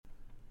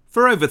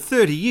For over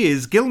 30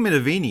 years, Gil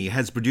Minervini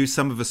has produced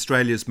some of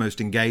Australia's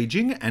most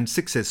engaging and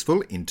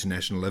successful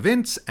international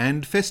events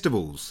and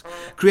festivals,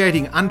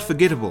 creating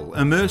unforgettable,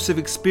 immersive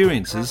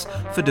experiences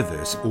for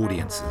diverse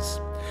audiences.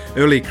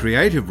 Early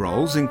creative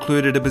roles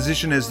included a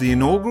position as the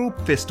inaugural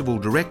festival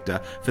director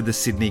for the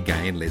Sydney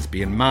Gay and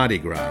Lesbian Mardi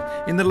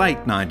Gras in the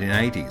late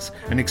 1980s,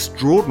 an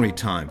extraordinary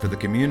time for the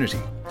community.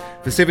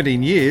 For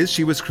 17 years,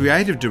 she was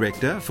creative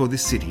director for the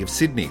City of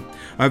Sydney,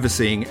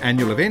 overseeing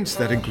annual events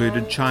that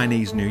included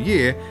Chinese New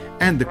Year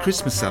and the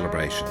Christmas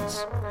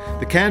celebrations.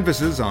 The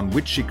canvases on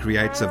which she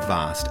creates are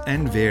vast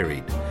and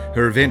varied.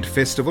 Her event,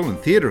 festival and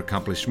theatre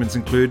accomplishments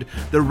include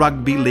the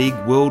Rugby League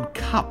World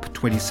Cup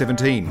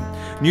 2017,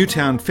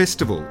 Newtown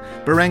Festival,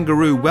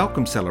 Barangaroo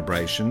Welcome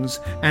Celebrations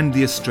and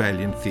the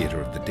Australian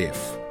Theatre of the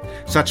Deaf.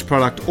 Such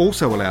product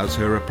also allows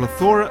her a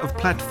plethora of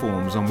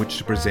platforms on which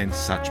to present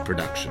such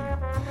production.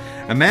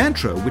 A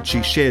mantra which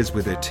she shares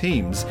with her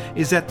teams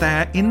is that they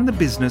are in the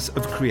business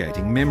of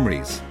creating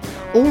memories.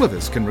 All of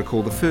us can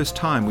recall the first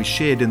time we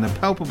shared in the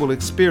palpable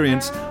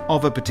experience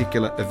of a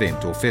particular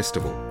event or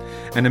festival,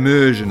 an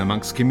immersion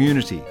amongst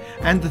community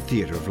and the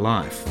theatre of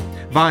life,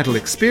 vital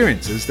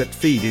experiences that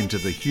feed into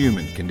the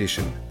human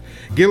condition.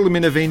 Gil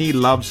Minervini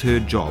loves her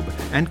job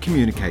and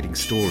communicating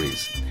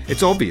stories.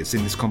 It's obvious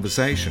in this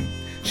conversation.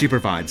 She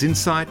provides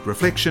insight,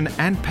 reflection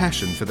and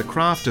passion for the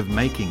craft of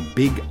making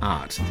big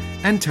art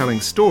and telling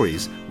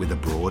stories with a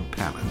broad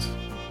palette.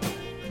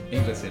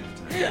 English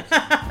entertainment.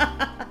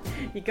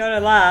 You gotta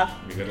laugh.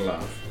 You gotta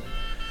laugh.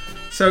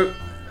 So,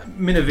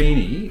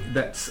 Minervini,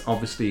 that's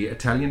obviously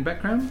Italian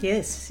background?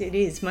 Yes, it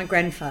is. My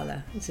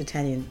grandfather is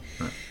Italian.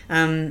 Right.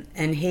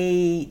 And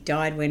he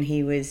died when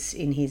he was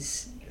in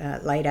his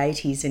late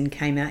 80s and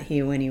came out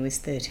here when he was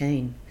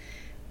 13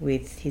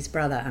 with his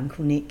brother,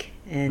 Uncle Nick.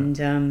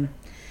 And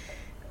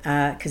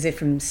because they're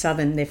from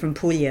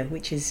Puglia,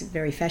 which is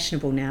very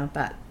fashionable now,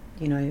 but,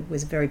 you know, it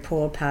was a very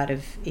poor part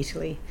of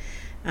Italy.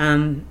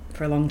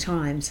 For a long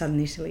time, southern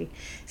Italy.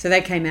 So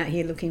they came out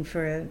here looking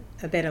for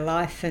a better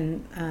life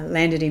and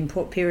landed in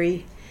Port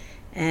Pirie.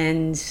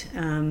 And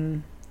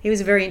he was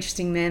a very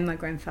interesting man, my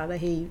grandfather.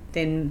 He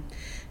then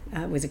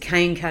was a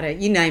cane cutter.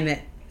 You name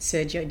it,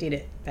 Sergio did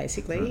it,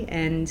 basically.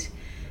 And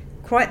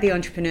quite the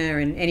entrepreneur.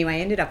 And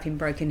anyway, ended up in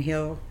Broken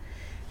Hill,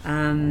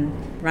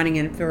 running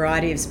a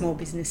variety of small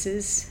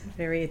businesses,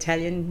 very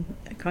Italian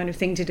kind of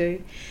thing to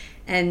do.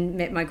 And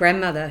met my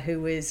grandmother, who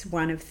was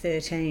one of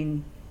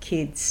 13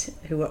 kids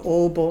who were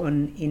all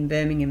born in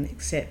Birmingham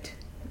except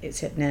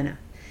Nana.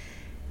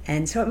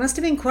 And so it must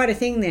have been quite a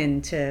thing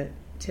then to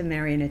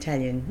marry an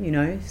Italian, you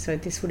know. So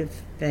this would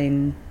have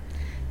been...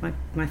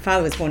 My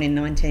father was born in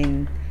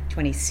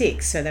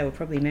 1926, so they were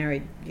probably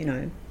married, you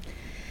know,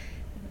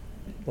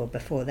 well,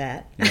 before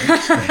that.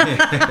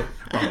 Yeah,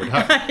 well,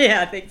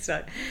 yeah, I think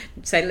so.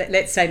 So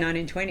let's say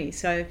 1920.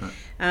 So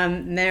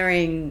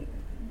marrying,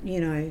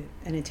 you know,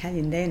 an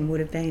Italian then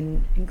would have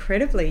been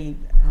incredibly...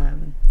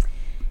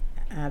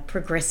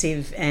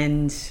 progressive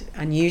and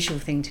unusual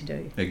thing to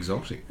do.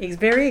 Exotic. It's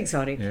very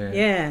exotic.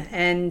 Yeah.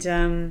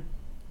 And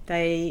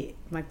my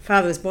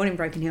father was born in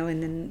Broken Hill,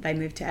 and then they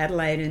moved to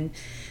Adelaide, and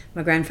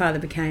my grandfather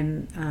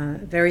became a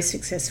very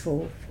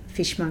successful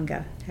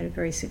fishmonger, had a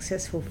very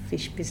successful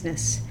fish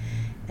business.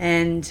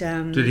 And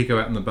did he go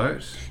out on the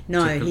boat?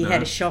 No, he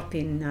had a shop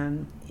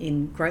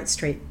in Grote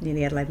Street near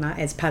the Adelaide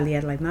as part of the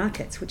Adelaide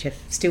markets, which are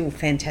still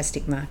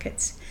fantastic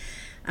markets.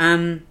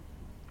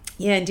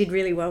 Yeah, and did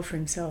really well for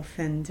himself,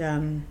 and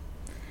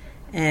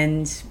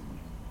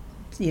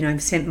you know,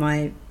 sent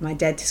my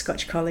dad to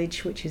Scotch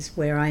College, which is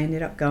where I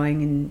ended up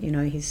going, and, you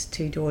know, his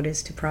two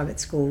daughters to private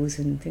schools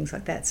and things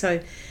like that. So,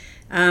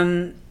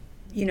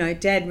 you know,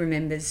 Dad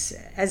remembers,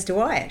 as do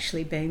I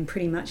actually, being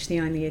pretty much the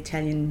only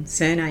Italian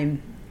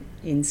surname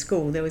in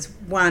school. There was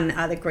one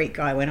other Greek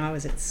guy when I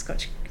was at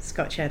Scotch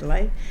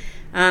Adelaide.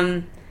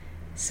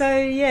 So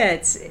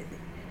yeah,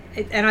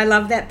 and I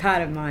love that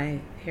part of my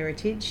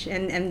heritage,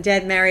 and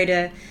Dad married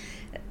an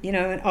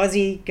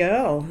Aussie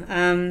girl,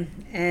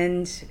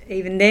 and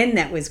even then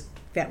that was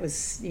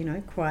you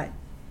know, quite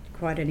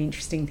an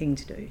interesting thing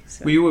to do.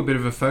 So. Were you a bit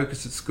of a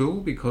focus at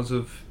school because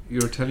of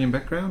your Italian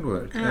background?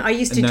 Or I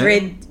used to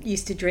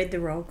dread the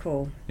roll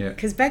call,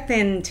 because back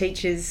then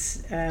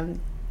teachers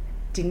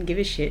didn't give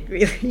a shit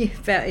really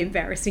about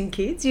embarrassing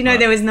kids. You know,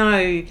 There was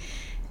no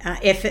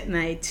effort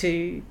made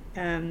to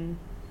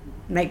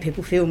make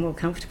people feel more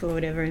comfortable or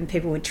whatever, and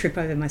people would trip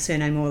over my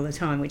surname all the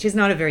time, which is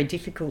not a very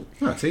difficult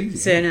it's easy.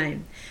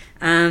 Surname.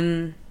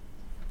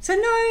 So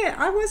no,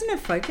 I wasn't a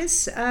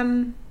focus.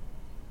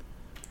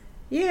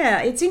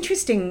 Yeah, it's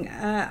interesting.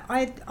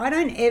 I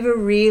don't ever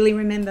really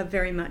remember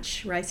very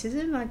much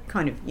racism. I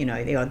kind of, you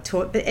know, the odd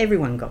taught, but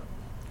everyone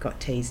got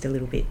teased a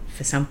little bit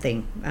for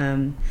something.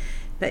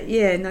 But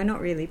yeah, no,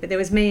 not really. But there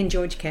was me and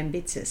George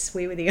Kambitsis.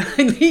 We were the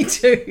only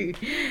two.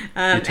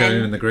 The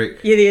Italian and the Greek.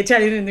 Yeah, the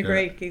Italian and the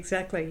Greek,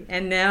 exactly.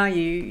 And now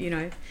you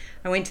know,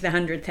 I went to the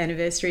 100th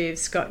anniversary of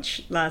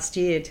Scotch last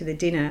year to the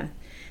dinner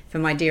for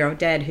my dear old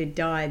dad who'd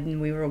died,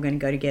 and we were all going to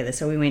go together.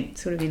 So we went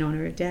sort of in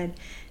honour of Dad.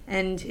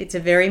 and it's a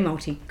very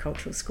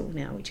multicultural school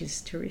now, which is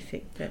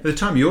terrific. But At the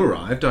time you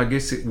arrived, I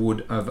guess it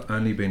would have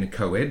only been a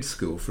co-ed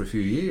school for a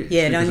few years.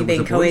 yeah, it'd because only it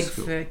was been a co-ed boys'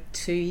 school. for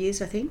 2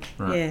 years, I think.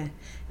 Right. Yeah.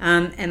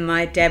 And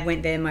my dad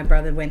went there, my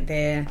brother went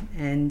there,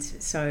 and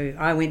so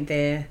I went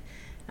there,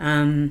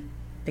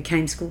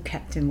 became school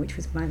captain, which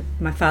was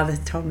my father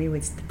told me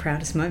was the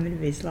proudest moment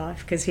of his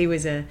life, because he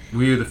was Were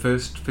you the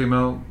first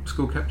female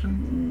school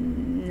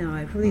captain?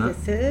 probably No? the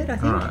third, I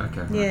think. All right,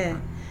 okay. Yeah.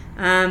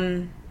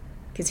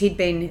 Because he'd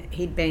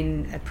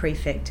been a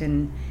prefect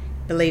and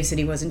believes that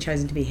he wasn't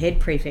chosen to be head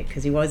prefect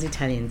because he was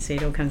Italian. So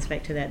it all comes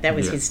back to that. That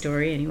was Yeah. his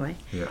story anyway.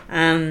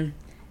 Yeah.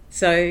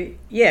 So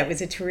yeah, it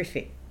was a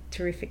terrific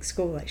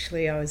school.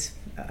 Actually, I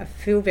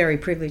feel very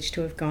privileged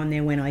to have gone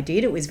there when I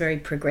did. It was very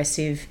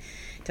progressive.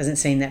 Doesn't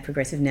seem that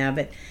progressive now,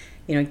 but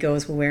you know,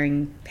 girls were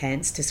wearing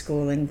pants to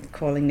school and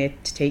calling their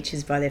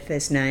teachers by their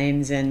first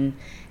names, and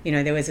you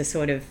know, there was a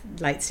sort of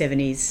late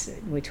 70s.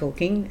 We're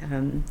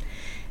talking.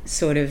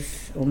 Sort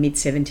of, or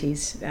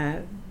mid-70s,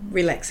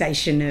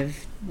 relaxation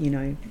of, you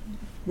know,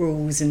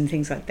 rules and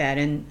things like that,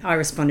 and I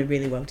responded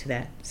really well to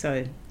that.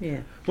 So,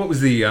 yeah. What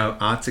was the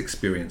arts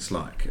experience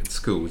like at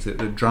school? Was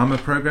it a drama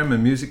program, a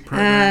music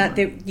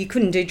program? You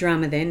couldn't do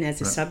drama then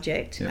as a Right.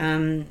 subject,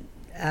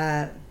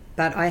 Yeah.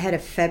 but I had a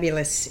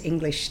fabulous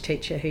English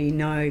teacher who you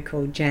know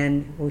called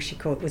Jan, well,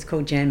 was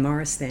called Jan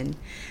Morris then.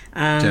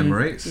 Jan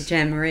Maurice.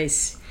 Jan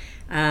Maurice.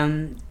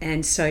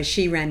 And so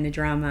she ran the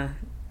drama.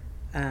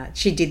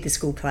 She did the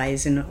school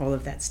plays and all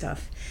of that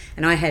stuff,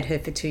 and I had her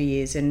for 2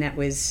 years, and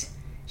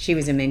she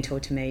was a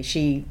mentor to me.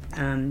 She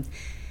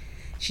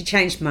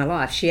changed my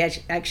life. She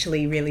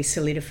actually really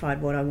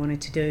solidified what I wanted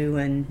to do,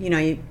 and you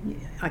know,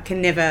 I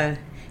can never.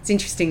 It's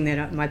interesting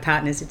that my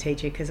partner's a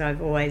teacher, because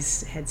I've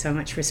always had so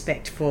much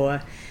respect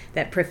for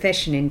that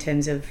profession in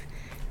terms of,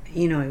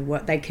 you know,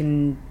 what they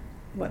can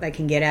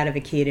get out of a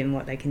kid and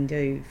what they can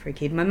do for a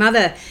kid. My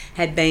mother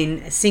had been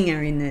a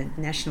singer in the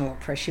National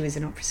Opera. She was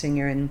an opera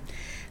singer, and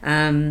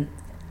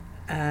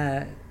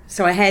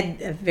so I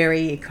had a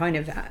very kind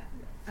of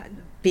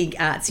big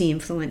artsy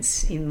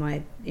influence in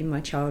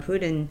my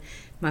childhood, and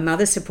my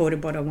mother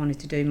supported what I wanted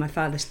to do. My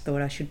father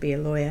thought I should be a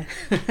lawyer.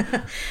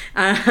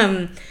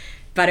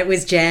 But it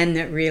was Jan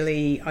that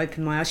really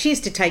opened my eyes. She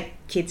used to take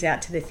kids out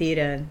to the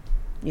theatre,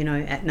 you know,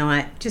 at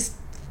night, just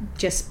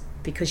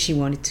because she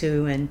wanted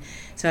to. And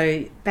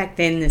so back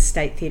then the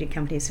State Theatre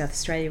Company of South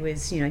Australia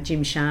was, you know,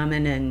 Jim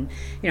Sharman, and,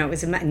 you know, it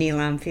was Neil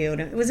Armfield.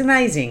 It was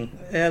amazing,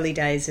 early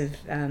days of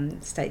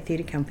State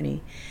Theatre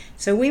Company.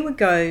 So we would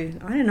go,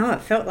 I don't know,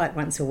 it felt like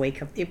once a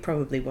week. It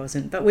probably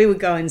wasn't, but we would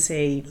go and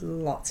see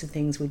lots of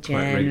things with Jan.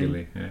 Quite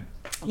regularly, yeah.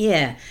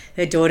 Yeah,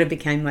 her daughter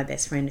became my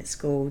best friend at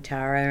school,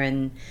 Tara,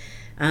 and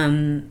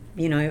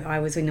you know, I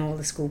was in all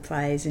the school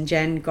plays, and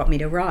Jan got me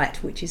to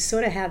write, which is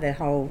sort of how the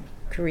whole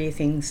career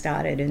thing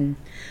started. And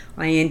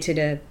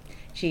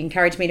she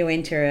encouraged me to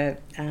enter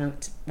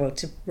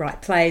to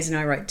write plays, and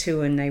I wrote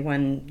 2, and they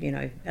won, you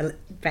know,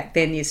 back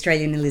then the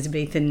Australian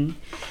Elizabethan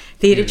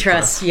Theatre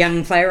Trust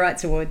Young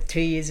Playwrights Award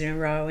 2 years in a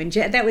row, and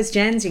that was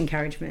Jan's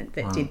encouragement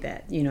that did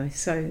that, you know.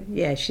 So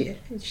yeah,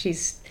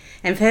 she's,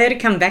 and for her to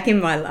come back in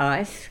my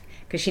life,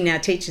 because she now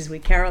teaches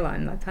with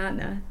Caroline, my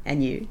partner,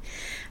 and you.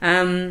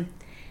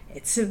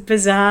 It's a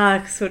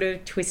bizarre sort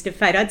of twist of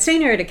fate. I'd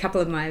seen her at a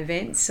couple of my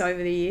events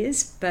over the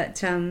years,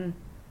 but you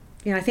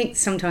know, I think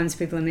sometimes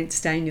people are meant to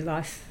stay in your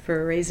life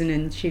for a reason,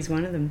 and she's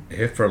one of them.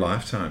 Yeah, for a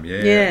lifetime,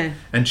 yeah. Yeah.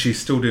 And she's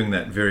still doing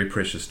that very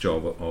precious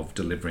job of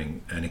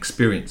delivering an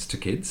experience to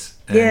kids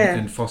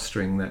and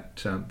fostering that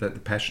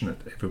the passion that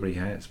everybody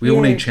has. We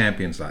all need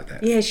champions like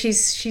that. Yeah,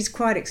 she's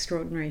quite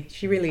extraordinary.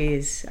 She really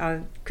is.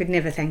 I could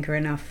never thank her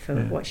enough for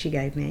what she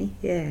gave me.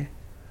 Yeah.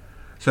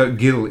 So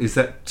Gil, is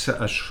that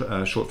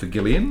short for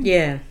Gillian?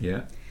 Yeah.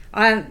 Yeah.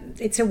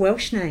 It's a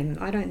Welsh name.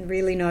 I don't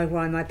really know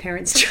why my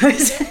parents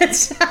chose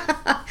it.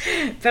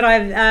 But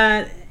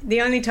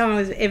the only time I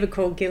was ever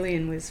called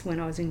Gillian was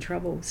when I was in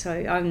trouble. So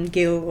I'm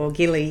Gil or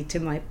Gilly to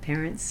my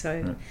parents.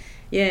 So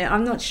yeah,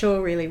 I'm not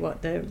sure really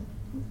what the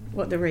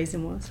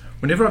reason was.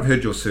 Whenever I've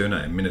heard your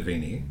surname,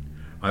 Minervini,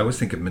 I always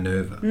think of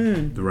Minerva,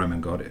 the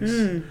Roman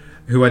goddess,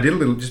 who I did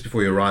just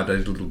before you arrived, I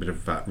did a little bit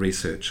of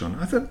research on.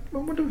 I thought, I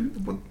wonder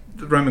what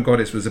the Roman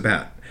goddess was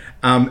about.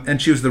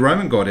 And she was the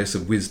Roman goddess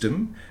of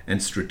wisdom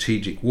and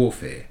strategic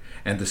warfare,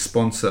 and the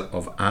sponsor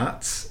of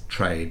arts,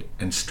 trade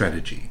and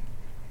strategy.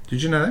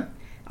 Did you know that?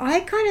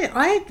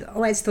 I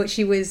always thought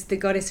she was the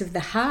goddess of the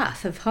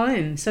hearth, of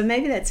home. So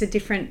maybe that's a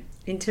different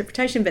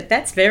interpretation, but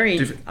that's very...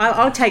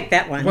 I'll take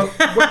that one. Well,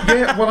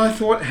 I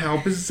thought how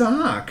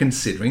bizarre,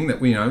 considering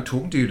that we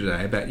talking to you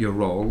today about your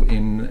role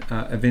in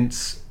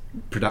events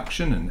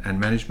production and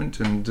management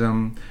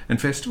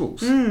and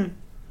festivals.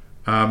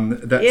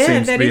 That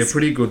seems to be a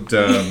pretty good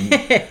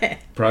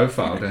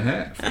profile to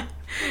have.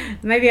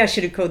 Maybe I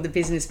should have called the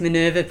business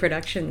Minerva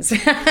Productions.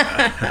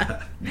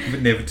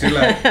 But never too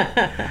late.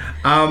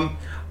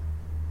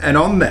 And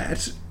on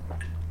that,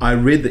 I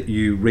read that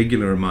you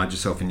regularly remind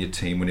yourself and your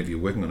team whenever you're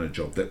working on a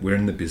job that we're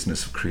in the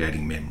business of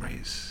creating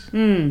memories.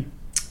 Well,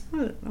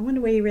 I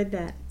wonder where you read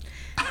that.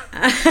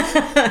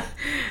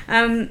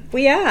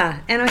 We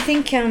are, and I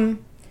think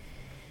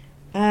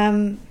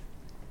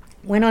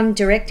when I'm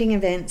directing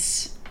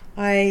events,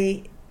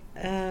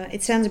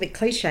 it sounds a bit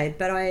cliched,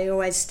 but I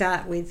always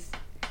start with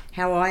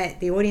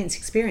the audience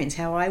experience,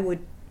 how I would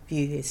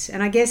view this.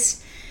 And I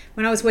guess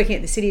when I was working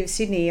at the City of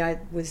Sydney, I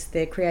was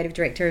the creative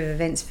director of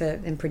events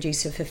and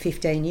producer for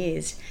 15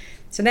 years.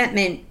 So that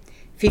meant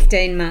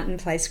 15 Martin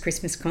Place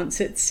Christmas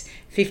concerts,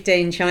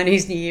 15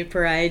 Chinese New Year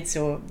parades,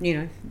 or,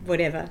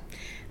 whatever.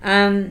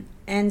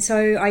 And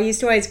so I used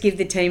to always give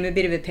the team a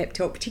bit of a pep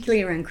talk,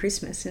 particularly around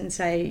Christmas, and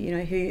say,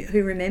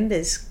 who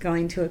remembers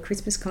going to a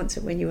Christmas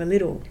concert when you were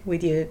little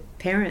with your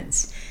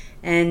parents?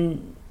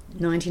 And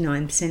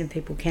 99% of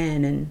people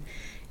can. And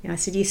I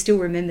said, you still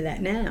remember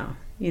that now,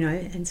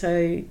 and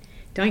so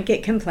don't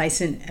get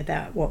complacent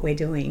about what we're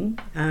doing.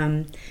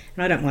 And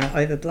I don't want to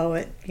overblow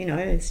it,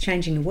 it's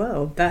changing the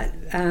world, but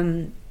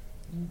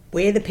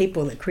we're the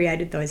people that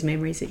created those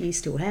memories that you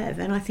still have.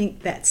 And I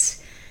think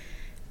that's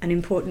an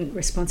important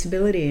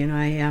responsibility, and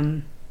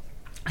I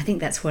think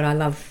that's what I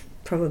love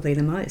probably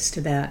the most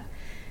about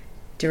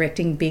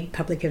directing big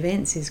public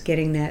events, is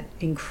getting that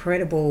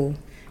incredible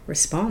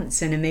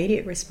response and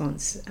immediate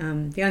response.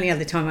 The only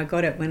other time I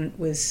got it when it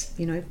was,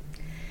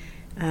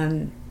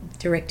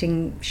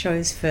 directing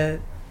shows for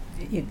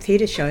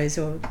theatre shows,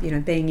 or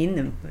being in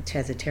them, which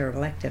has a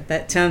terrible actor.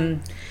 But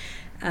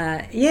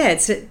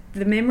the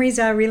memories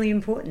are really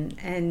important,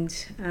 and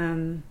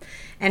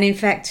in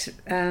fact,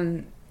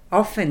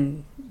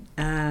 often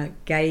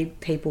gay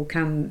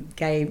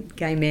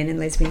men and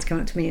lesbians come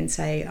up to me and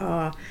say,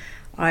 "Oh,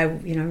 I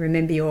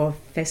remember your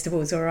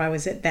festivals, or I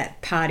was at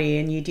that party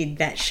and you did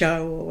that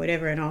show, or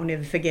whatever, and I'll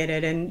never forget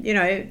it." And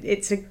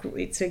it's a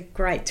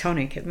great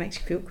tonic. It makes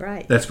you feel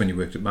great. That's when you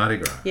worked at Mardi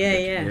Gras.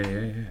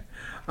 Yeah.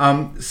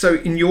 So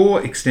in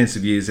your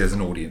extensive years as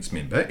an audience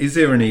member, is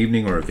there an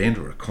evening or event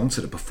or a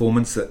concert, a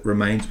performance that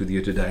remains with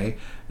you today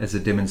as a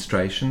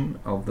demonstration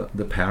of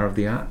the power of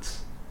the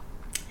arts?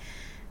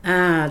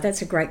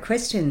 That's a great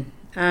question.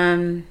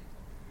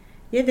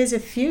 There's a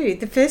few.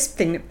 The first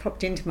thing that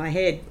popped into my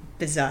head,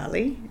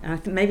 bizarrely,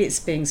 maybe it's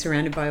being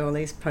surrounded by all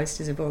these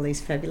posters of all these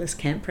fabulous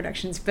camp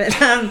productions, but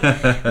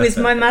was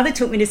my mother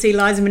took me to see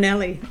Liza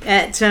Minnelli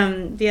at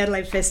the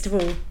Adelaide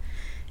Festival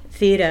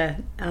Theatre.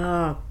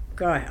 Oh,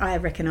 God, I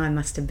reckon I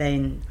was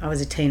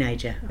a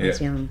teenager. I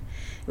was young.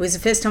 It was the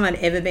first time I'd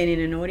ever been in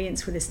an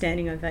audience with a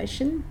standing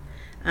ovation.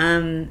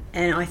 And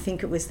I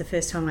think it was the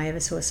first time I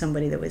ever saw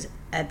somebody that was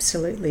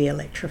absolutely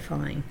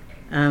electrifying.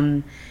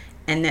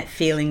 And that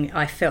feeling,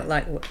 I felt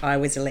like I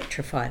was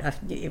electrified.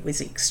 It was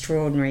an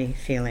extraordinary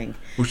feeling.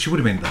 Well, she would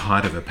have been at the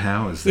height of her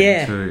powers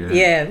then too.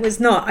 Yeah, it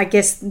was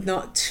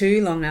not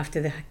too long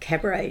after the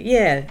cabaret.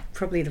 Yeah,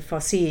 probably the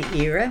Fosse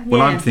era.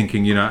 Well, I'm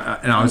thinking, and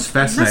I was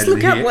fascinated.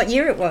 Let's look up what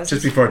year it was.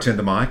 Just before I turned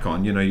the mic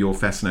on, your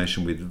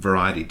fascination with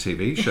variety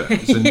TV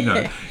shows.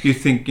 And, you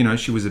think,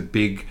 she was a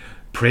big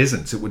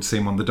presence, it would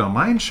seem, on the Don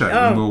Lane show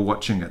when we were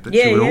watching it, that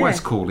she would always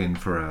call in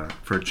for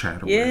a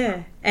chat or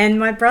whatever. And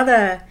my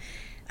brother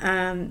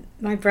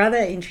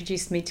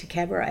introduced me to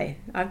cabaret.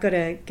 I've got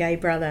a gay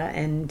brother,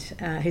 and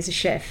who's a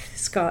chef,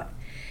 Scott,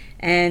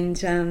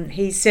 and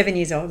he's 7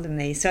 years older than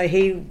me, so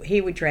he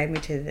would drag me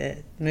to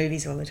the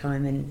movies all the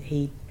time, and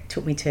he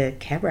took me to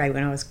cabaret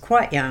when I was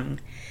quite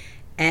young,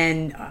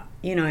 and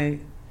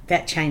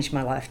that changed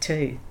my life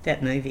too,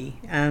 that movie.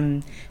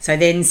 So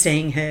then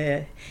seeing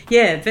her,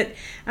 but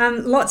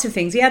lots of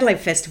things. The Adelaide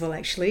Festival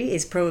actually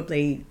is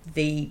probably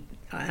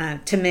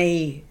to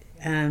me,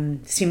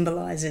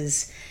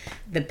 symbolises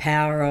the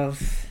power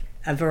of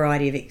a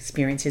variety of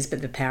experiences,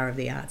 but the power of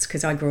the arts,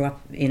 because I grew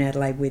up in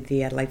Adelaide with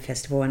the Adelaide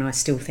Festival, and I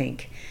still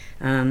think,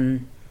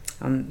 I'm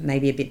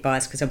maybe a bit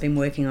biased because I've been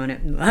working on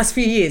it in the last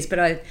few years, but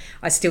I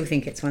still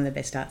think it's one of the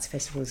best arts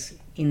festivals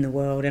in the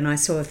world. And I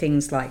saw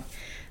things like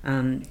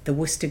the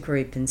Worcester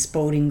Group and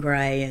Spalding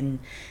Gray, and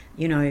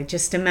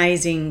just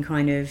amazing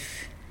kind of,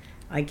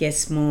 I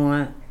guess,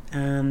 more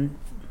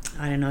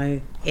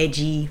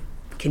edgy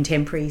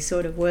contemporary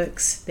sort of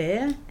works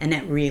there, and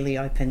that really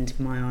opened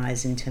my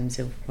eyes in terms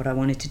of what I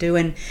wanted to do,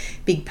 and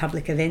big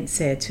public events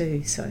there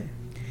too. So,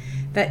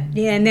 but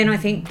and then I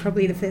think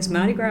probably the first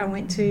Mardi Gras I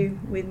went to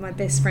with my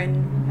best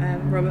friend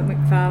Robert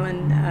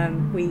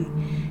McFarlane, we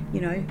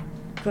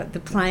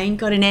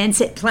got an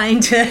Ansett plane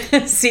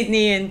to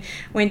Sydney and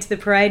went to the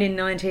parade in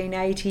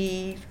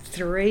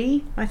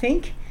 1983, I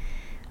think.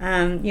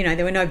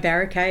 There were no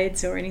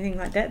barricades or anything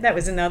like that. That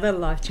was another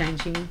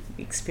life-changing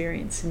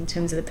experience in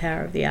terms of the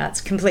power of the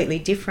arts. Completely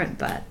different,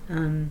 but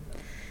I've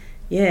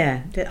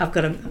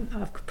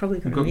probably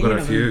got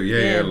a few.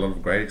 A lot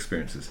of great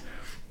experiences.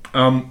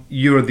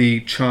 You're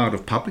the child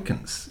of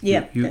publicans.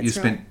 Yeah, you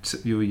spent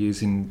your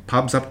years in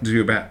pubs up until you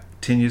were about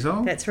 10 years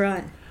old. That's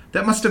right.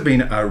 That must have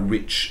been a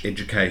rich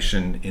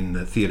education in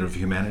the theatre of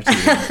humanity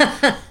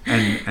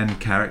and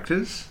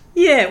characters.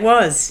 Yeah, it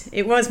was.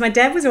 My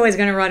dad was always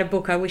going to write a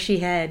book. I wish he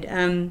had,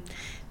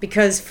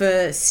 because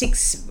from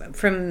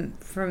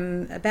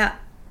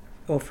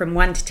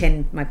 1 to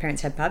 10, my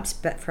parents had pubs,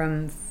 but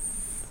from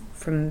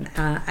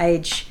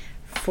age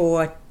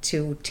 4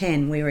 till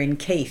 10, we were in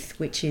Keith,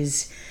 which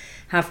is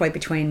halfway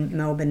between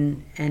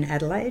Melbourne and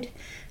Adelaide,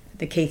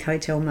 the Keith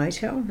Hotel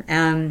Motel.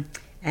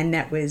 And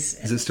that was...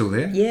 Is it still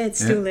there? Yeah,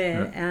 it's still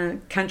there. Yeah.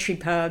 Country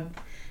pub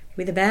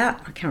with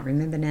about, I can't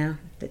remember now,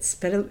 but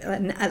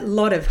a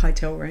lot of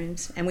hotel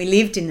rooms. And we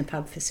lived in the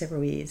pub for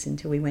several years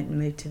until we went and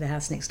moved to the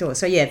house next door.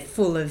 So, yeah,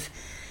 full of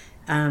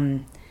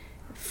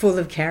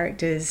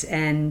characters.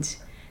 And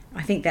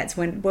I think that's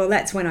when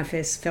I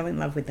first fell in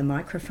love with the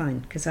microphone,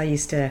 because I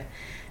used to...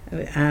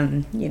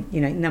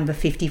 number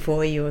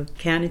 54, your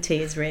counter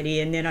tea is ready,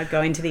 and then I'd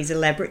go into these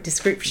elaborate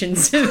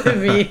descriptions of the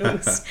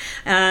meals,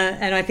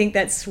 and I think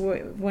that's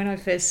when I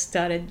first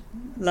started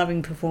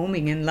loving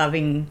performing and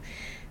loving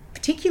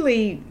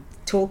particularly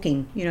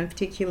talking,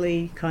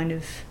 particularly kind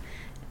of,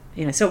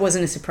 so it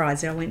wasn't a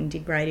surprise that I went and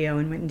did radio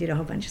and went and did a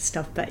whole bunch of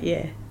stuff, but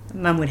yeah,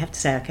 Mum would have to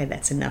say, okay,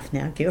 that's enough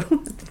now, Gil.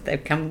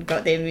 They've come and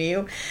got their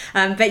meal.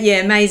 But yeah,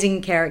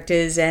 amazing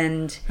characters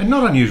and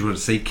not unusual to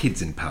see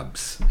kids in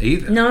pubs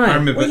either. No, I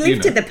remember, we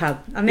lived at the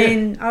pub. I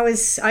mean,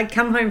 I'd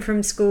come home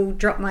from school,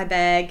 drop my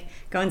bag,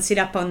 go and sit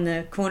up on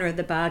the corner of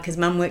the bar, because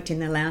Mum worked in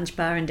the lounge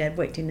bar and Dad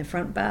worked in the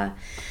front bar.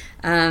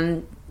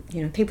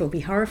 People would be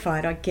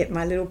horrified. I'd get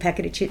my little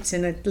packet of chips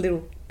and a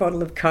little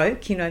bottle of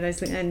Coke,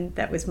 and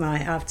that was my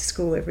after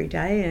school every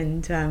day,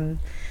 and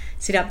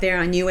sit up there.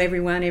 I knew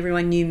everyone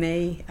knew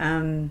me.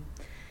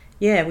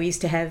 We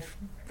used to have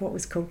what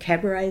was called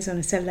cabarets on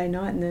a Saturday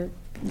night, and the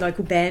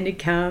local band had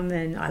come,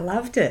 and I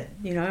loved it.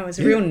 I was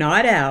a real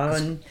night owl,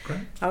 and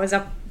great. I was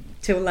up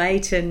till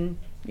late, and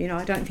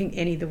I don't think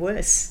any of the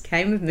worst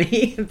came of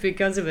me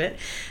because of it.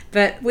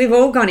 But we've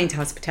all gone into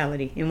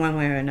hospitality in one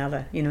way or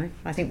another.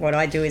 I think what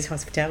I do is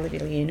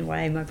hospitality in a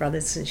way. My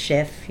brother's a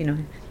chef.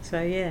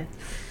 So yeah.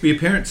 Were your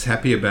parents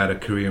happy about a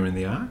career in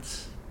the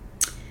arts?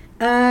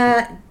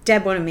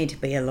 Dad wanted me to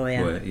be a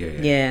lawyer.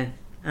 Yeah.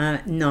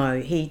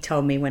 No, he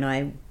told me when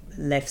I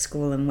left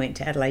school and went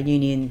to Adelaide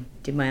Uni and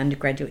did my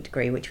undergraduate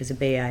degree, which was a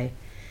BA,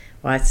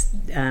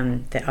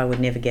 that I would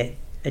never get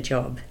a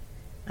job.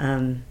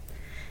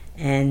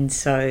 And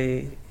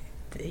so,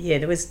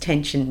 there was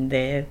tension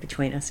there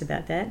between us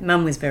about that.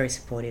 Mum was very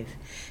supportive,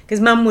 because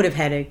Mum would have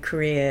had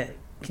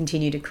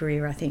continued a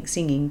career, I think,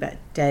 singing, but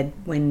Dad,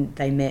 when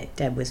they met,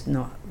 Dad was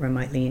not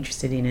remotely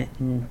interested in it,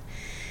 and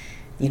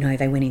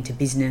they went into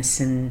business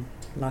and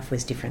life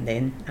was different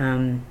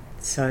then.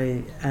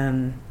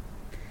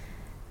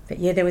 But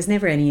yeah, there was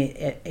never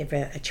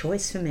ever a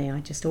choice for me. I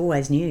just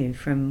always knew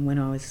from when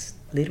I was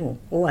little,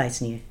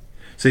 always knew.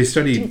 So you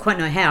studied... Didn't quite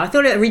know how. I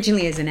thought it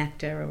originally as an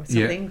actor or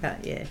something,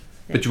 but yeah.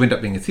 But you ended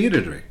up being a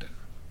theatre director,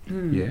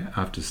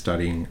 after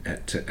studying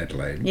at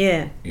Adelaide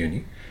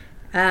Uni.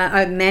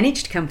 I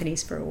managed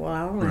companies for a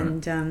while,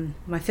 right. And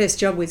my first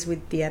job was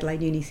with the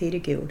Adelaide Uni Theatre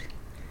Guild,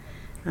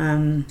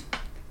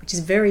 which is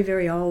a very,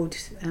 very old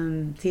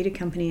theatre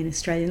company in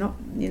Australia. Not,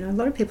 a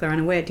lot of people are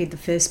unaware. It did the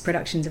first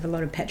productions of a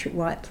lot of Patrick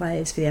White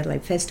plays for the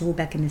Adelaide Festival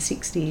back in the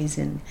 60s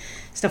and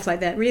stuff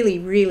like that. Really,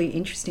 really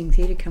interesting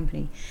theatre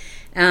company.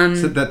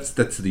 So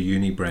that's the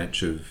uni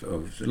branch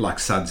of like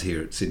Suds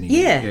here at Sydney.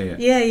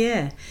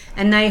 Yeah.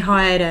 And they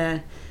hired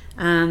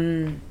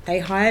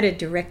a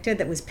director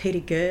that was Peter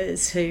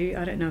Gers, who,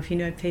 I don't know if you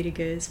know Peter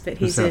Gers, but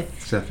he's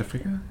South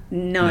Africa.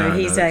 No,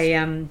 he's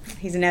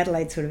an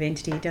Adelaide sort of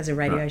entity. He does a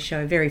radio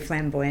show, very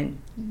flamboyant,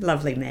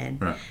 lovely man.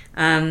 Right.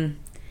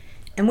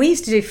 And we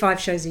used to do 5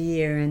 shows a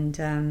year,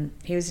 and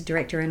he was a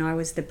director and I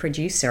was the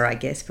producer, I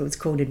guess, but it was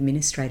called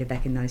administrator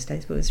back in those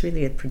days, but it was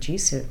really a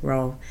producer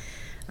role.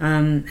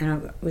 And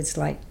I was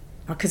like,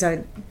 because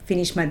I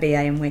finished my BA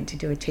and went to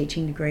do a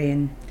teaching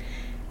degree,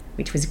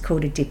 which was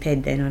called a dip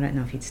ed then. I don't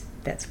know if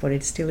that's what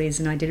it still is.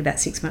 And I did about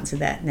 6 months of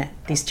that, and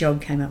this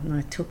job came up and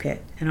I took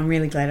it. And I'm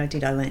really glad I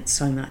did. I learnt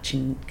so much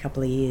in a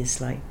couple of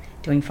years, like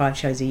doing 5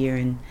 shows a year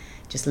and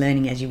just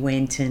learning as you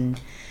went, and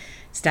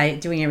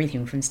doing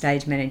everything from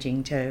stage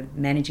managing to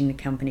managing the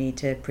company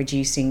to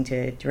producing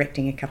to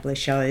directing a couple of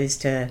shows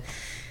to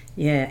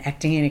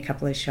acting in a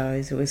couple of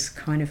shows. It was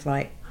kind of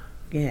like,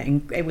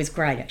 and it was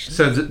great actually.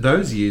 So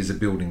those years are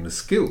building the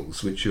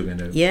skills which you're going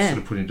to sort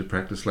of put into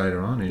practice later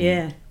on.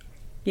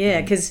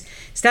 Because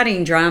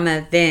studying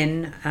drama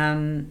then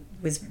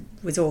was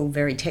all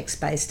very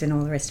text-based and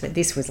all the rest of it.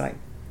 This was like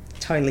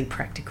totally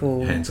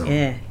practical. Hands-on.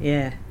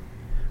 Yeah.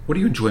 What do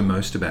you enjoy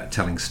most about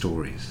telling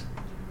stories?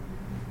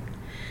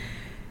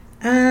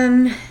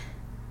 That's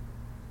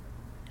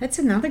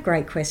another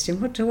great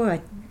question. What do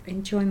I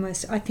enjoy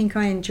most? I think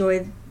I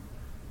enjoy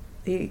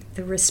the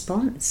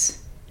response.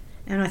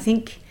 And I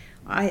think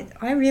I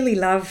really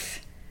love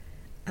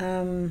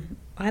I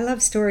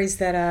love stories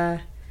that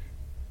are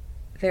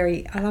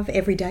I love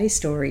everyday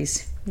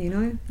stories,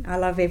 I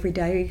love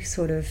everyday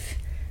sort of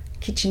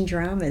kitchen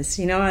dramas,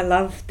 I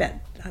love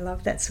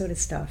that sort of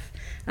stuff.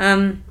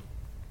 And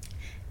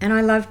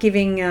I love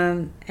giving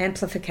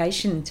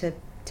amplification to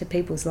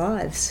people's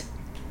lives.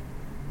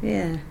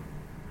 Yeah.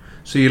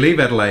 So you leave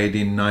Adelaide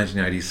in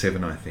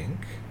 1987, I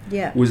think.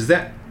 Yeah. Was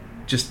that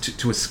just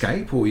to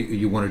escape, or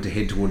you wanted to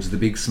head towards the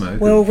big smoke?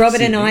 Well, Robert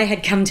and I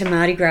had come to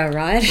Mardi Gras,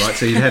 right? Right,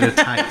 so you'd had a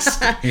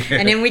taste. Yeah.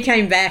 And then we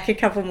came back a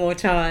couple more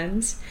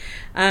times.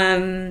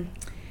 And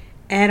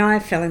I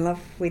fell in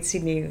love with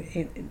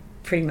Sydney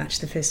pretty much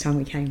the first time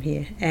we came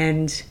here.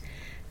 And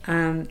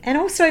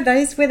also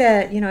those were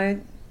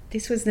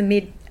this was the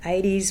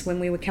mid-'80s when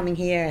we were coming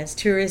here as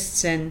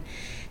tourists, and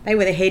they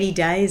were the heady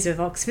days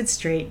of Oxford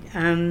Street.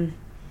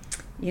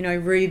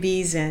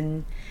 Rubies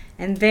and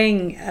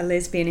being a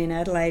lesbian in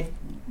Adelaide,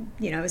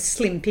 was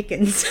slim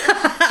pickings.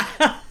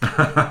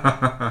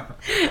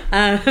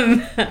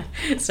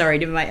 Sorry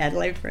to my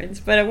Adelaide friends,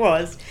 but it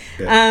was.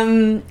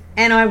 Yeah.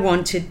 And I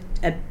wanted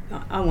a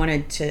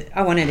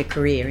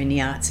career in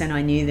the arts, and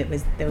I knew that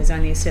there was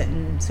only a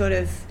certain sort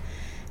of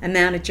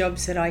amount of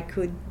jobs that I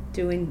could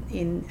do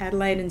in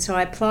Adelaide, and so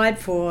I applied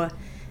for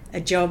a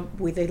job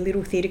with a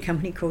little theatre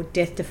company called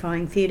Death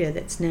Defying Theatre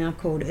that's now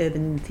called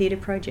Urban Theatre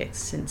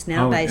Projects, and it's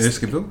now based...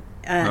 Erskineville?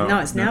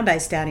 It's now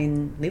based out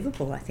in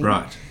Liverpool, I think.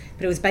 Right.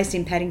 But it was based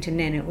in Paddington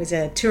then. It was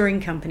a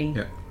touring company,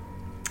 yeah.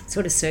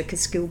 Sort of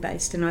circus skill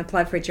based, and I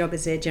applied for a job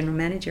as their general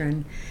manager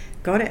and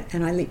got it,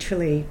 and I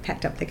literally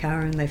packed up the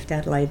car and left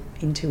Adelaide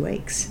in 2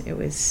 weeks. I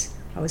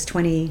was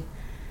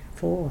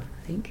 24,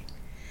 I think.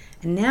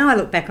 And now I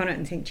look back on it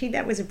and think, gee,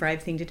 that was a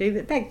brave thing to do,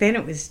 but back then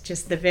it was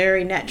just the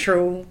very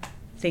natural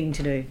thing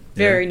to do,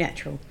 very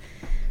natural.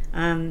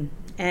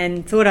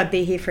 And thought I'd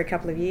be here for a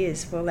couple of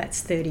years. Well,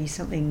 that's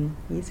 30-something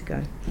years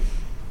ago.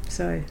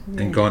 So,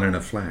 yeah. And gone in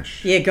a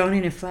flash. Yeah, gone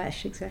in a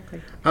flash,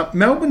 exactly.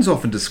 Melbourne's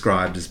often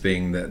described as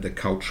being the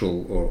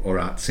cultural or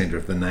art centre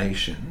of the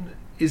nation.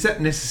 Is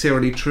that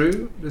necessarily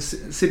true? Can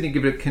Sydney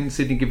give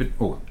it,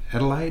 or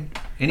Adelaide,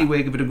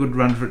 anywhere give it a good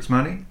run for its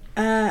money?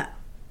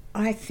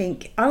 I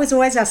think I was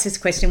always asked this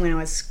question when I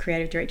was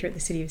creative director at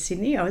the City of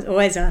Sydney. I was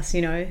always asked,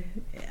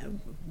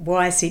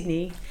 why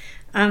Sydney?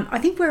 I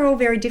think we're all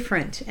very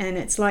different, and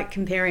it's like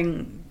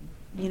comparing,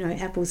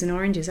 apples and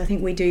oranges. I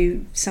think we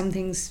do some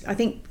things. I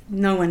think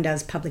no one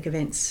does public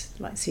events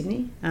like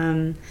Sydney.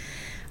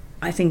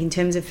 I think in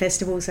terms of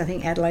festivals, I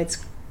think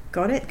Adelaide's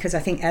got it, because I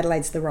think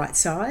Adelaide's the right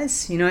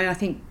size. I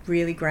think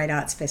really great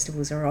arts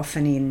festivals are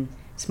often in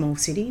small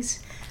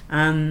cities.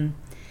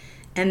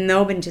 And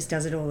Melbourne just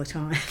does it all the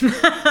time.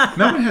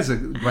 Melbourne has a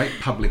great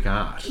public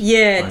art.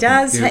 Yeah, it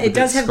does. It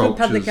does have good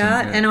public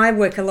art, and I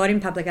work a lot in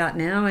public art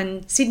now.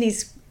 And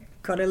Sydney's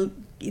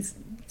is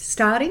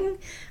starting.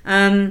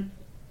 Half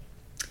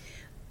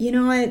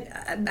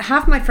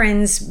my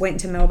friends went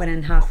to Melbourne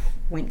and half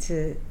went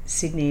to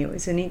Sydney. It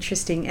was an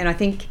interesting, and I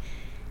think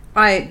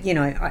I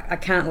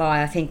can't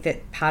lie. I think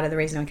that part of the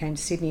reason I came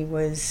to Sydney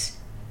was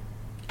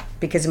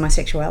because of my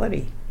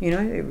sexuality.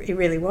 It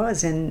really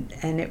was, and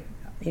it.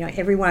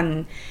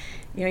 Everyone,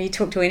 you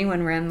talk to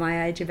anyone around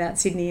my age about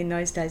Sydney in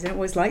those days, and it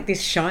was like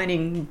this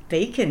shining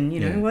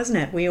beacon, wasn't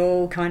it? We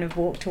all kind of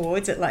walked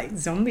towards it like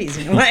zombies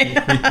in a way.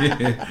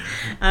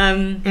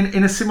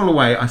 In a similar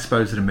way, I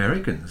suppose that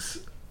Americans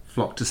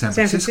flock to San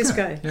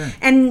Francisco. Yeah.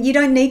 And you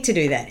don't need to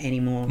do that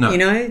anymore,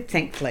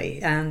 thankfully.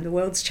 The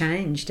world's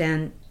changed,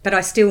 but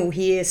I still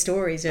hear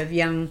stories of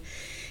young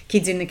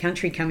kids in the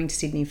country coming to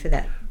Sydney for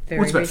that.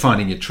 It's about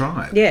finding your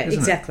tribe. Yeah,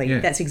 exactly. Yeah.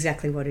 That's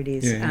exactly what it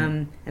is.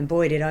 Yeah. And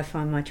boy, did I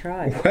find my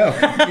tribe. Well,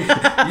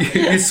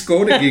 you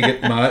scored a gig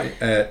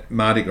at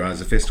Mardi Gras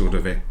as a festival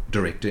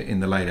director in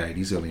the late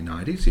 80s, early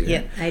 90s.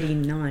 Yeah,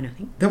 89, I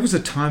think. That was a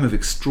time of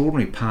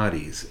extraordinary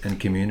parties and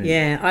community.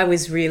 Yeah, I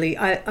was really...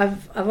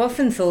 I've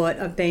often thought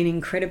I've been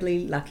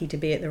incredibly lucky to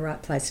be at the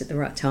right place at the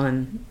right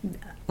time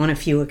on a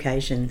few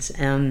occasions.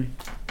 And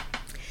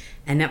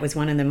that was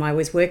one of them. I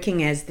was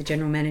working as the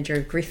general manager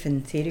of Griffin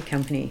Theatre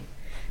Company,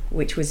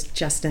 which was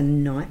just a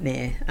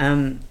nightmare.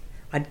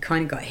 I'd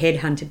kind of got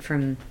headhunted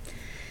from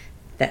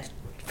Death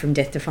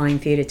Defying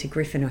Theatre to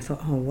Griffin. I thought,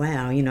 oh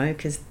wow,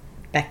 because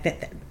back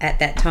at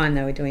that time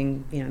they were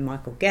doing,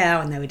 Michael Gow,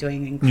 and they were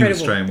doing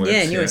incredible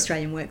New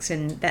Australian works,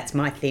 and that's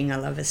my thing. I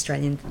love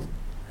Australian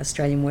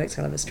works.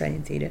 I love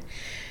Australian theatre.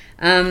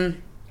 I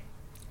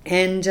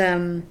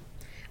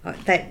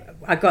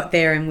got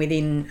there, and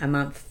within a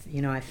month,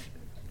 I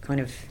kind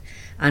of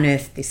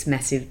unearthed this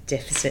massive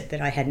deficit that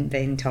I hadn't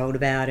been told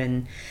about,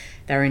 and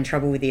they were in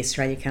trouble with the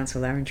Australia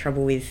Council. They were in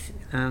trouble with,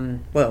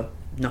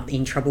 not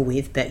in trouble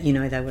with, but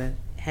they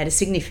had a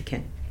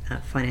significant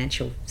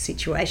financial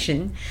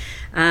situation.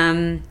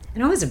 And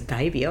I was a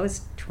baby. I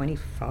was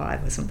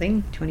 25 or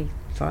something,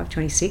 25,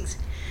 26,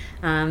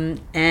 and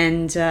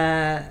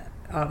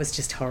it was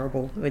just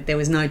horrible. There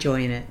was no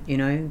joy in it,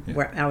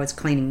 Where I was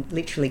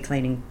literally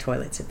cleaning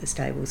toilets at the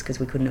stables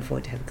because we couldn't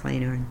afford to have a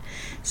cleaner and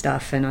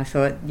stuff. And I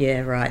thought, yeah,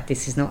 right,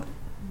 this is not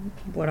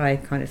what I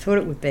kind of thought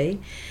it would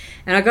be.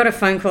 And I got a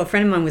phone call. A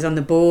friend of mine was on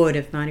the board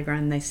of Mardi Gras,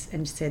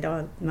 and said,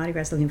 oh, Mardi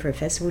Gras is looking for a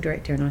festival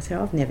director. And I said,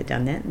 I've never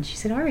done that. And she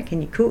said, I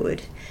reckon you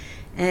could.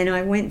 And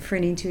I went for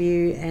an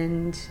interview,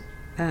 and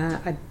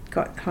I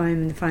got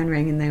home and the phone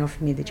rang and they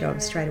offered me the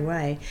job straight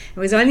away. It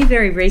was only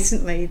very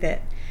recently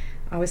that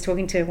I was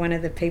talking to one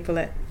of the people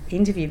that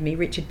interviewed me,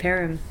 Richard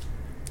Perham,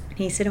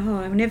 He said, oh,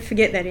 I'll never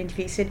forget that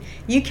interview. He said,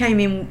 you came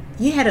in,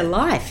 you had a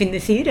life in the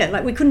theatre.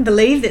 Like, we couldn't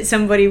believe that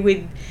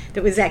somebody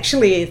that was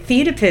actually a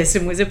theatre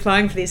person was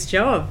applying for this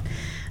job.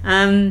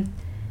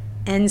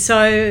 And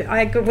so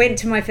I went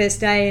to my first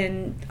day,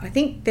 and I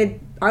think that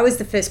I was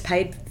the first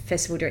paid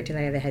festival director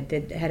they ever had.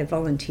 They had a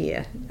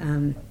volunteer.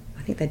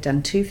 I think they'd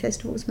done 2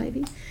 festivals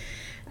maybe.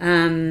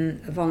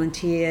 A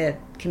volunteer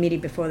committee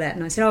before that.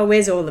 And I said, oh,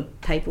 where's all the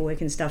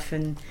paperwork and stuff?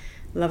 And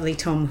lovely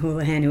Tom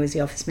Houlihan, who was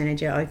the office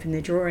manager, opened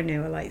the drawer, and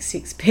there were like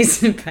 6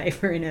 pieces of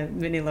paper in a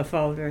manila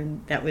folder,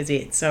 and that was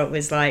it. So it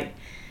was like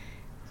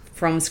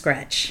from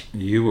scratch.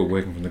 You were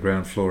working from the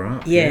ground floor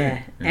up.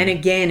 Yeah. And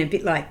again, a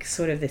bit like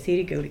sort of the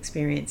Theatre Guild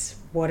experience.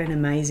 What an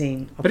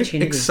amazing opportunity.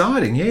 But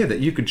exciting, that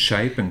you could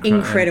shape and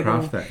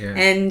craft that. Yeah.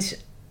 And,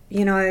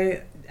 you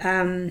know,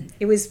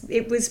 it was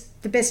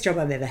the best job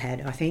I've ever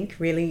had, I think,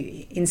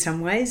 really, in some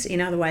ways. In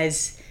other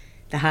ways,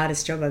 the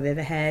hardest job I've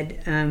ever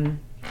had.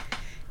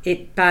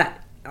 But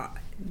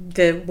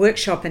the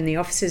workshop and the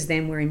offices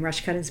then were in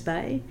Rushcutters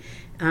Bay.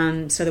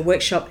 So the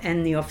workshop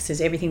and the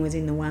offices, everything was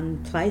in the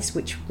one place,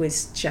 which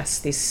was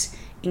just this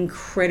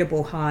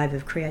incredible hive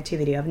of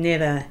creativity. I've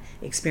never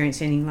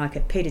experienced anything like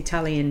it. Peter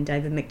Tully and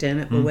David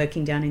McDermott were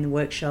working down in the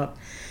workshop.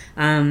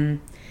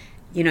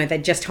 You know,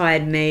 they'd just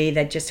hired me.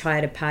 They'd just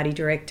hired a party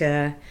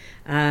director.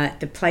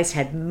 The place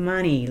had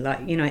money,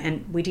 like, you know,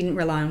 and we didn't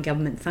rely on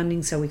government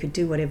funding, so we could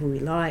do whatever we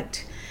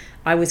liked.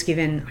 I was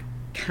given, I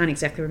can't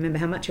exactly remember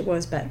how much it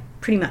was, but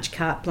pretty much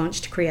carte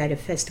blanche to create a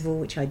festival,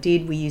 which I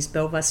did. We used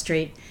Belvoir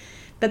Street.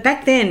 But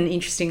back then,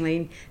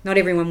 interestingly, not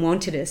everyone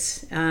wanted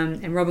us.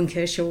 And Robin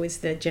Kershaw was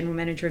the general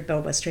manager of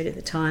Belvoir Street at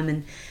the time,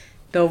 and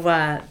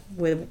Belvoir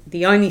were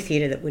the only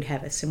theatre that would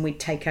have us, and we'd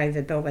take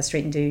over Belvoir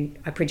Street and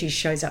I produced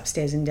shows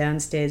upstairs and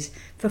downstairs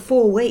for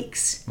 4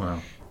 weeks.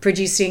 Wow.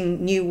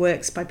 Producing new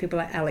works by people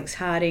like Alex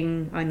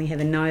Harding, Only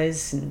Heaven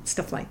Knows, and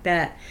stuff like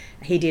that.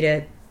 He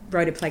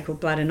wrote a play called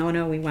Blood and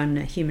Honour. We won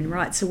a Human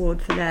Rights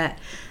Award for that.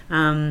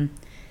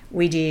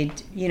 We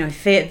did, you know,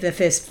 the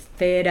first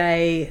fair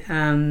day.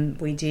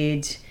 We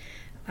did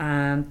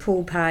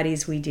pool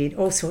parties. We did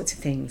all sorts of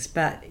things.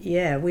 But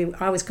yeah,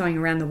 I was going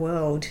around the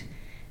world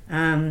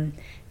and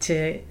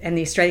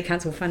the Australia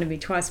Council funded me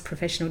twice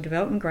professional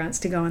development grants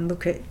to go and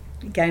look at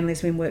gay and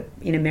lesbian work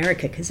in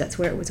America, because that's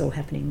where it was all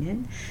happening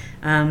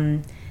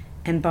then,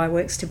 and buy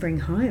works to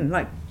bring home.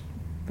 Like,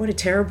 what a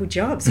terrible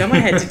job.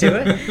 Someone had to do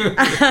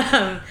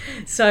it.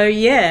 So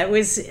yeah, it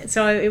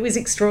was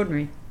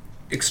extraordinary.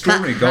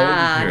 Extraordinary golden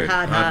period.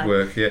 Hard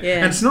work, yeah.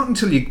 And it's not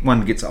until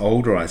one gets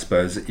older, I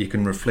suppose, that you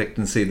can reflect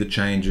and see the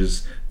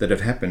changes that have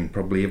happened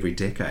probably every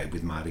decade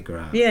with Mardi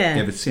Gras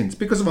ever since,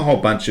 because of a whole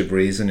bunch of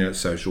reasons, you know,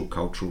 social,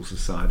 cultural,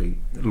 society,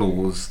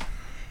 laws.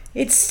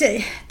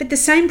 But the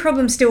same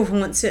problem still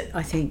haunts it,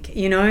 I think,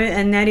 you know,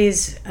 and that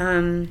is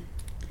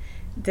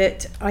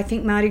that I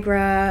think Mardi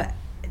Gras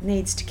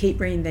needs to keep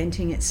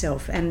reinventing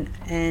itself,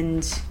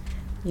 and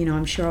you know,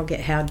 I'm sure I'll get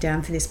howled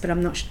down for this, but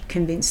I'm not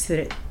convinced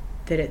that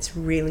it's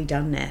really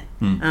done that.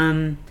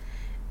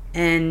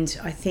 And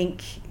I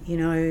think, you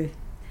know,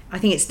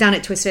 it's done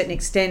it to a certain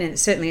extent, and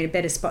it's certainly in a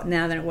better spot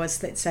now than it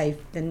was, let's say,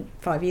 than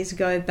 5 years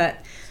ago.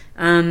 But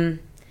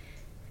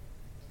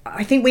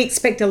I think we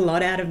expect a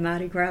lot out of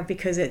Mardi Gras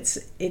because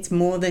it's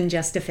more than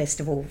just a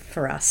festival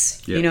for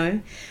us. You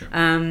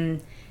know.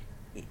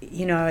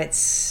 You know,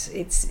 it's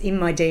in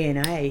my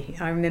DNA.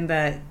 I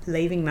remember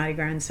leaving Mardi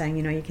Gras and saying,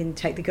 you know, you can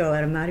take the girl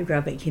out of Mardi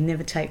Gras, but you can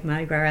never take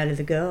Mardi Gras out of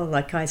the girl.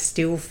 Like, I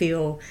still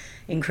feel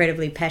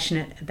incredibly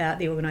passionate about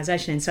the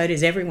organisation, and so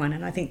does everyone.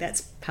 And I think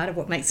that's part of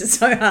what makes it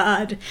so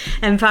hard,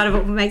 and part of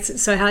what makes it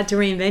so hard to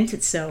reinvent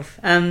itself.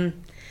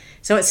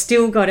 So it's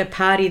still got a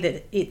party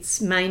that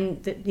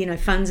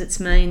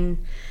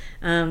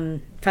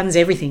funds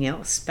everything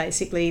else,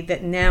 basically,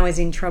 that now is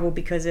in trouble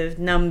because of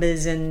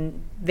numbers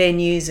and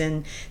venues,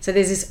 and so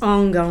there's this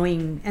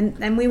ongoing,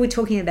 and we were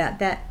talking about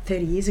that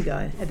 30 years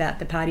ago, about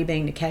the party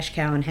being the cash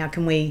cow, and how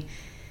can we,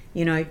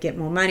 you know, get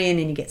more money, and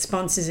then you get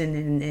sponsors, and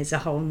then there's a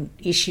whole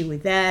issue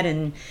with that,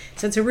 and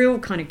so it's a real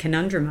kind of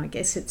conundrum, I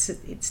guess.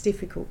 It's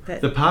difficult. But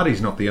the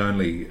party's not the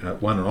only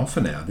one on offer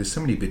now. There's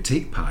so many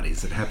boutique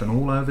parties that happen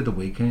all over the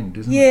weekend,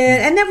 isn't it?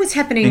 Yeah, and that was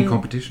happening in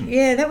competition.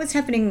 Yeah, that was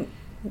happening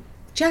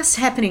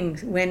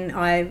when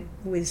I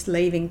was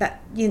leaving, but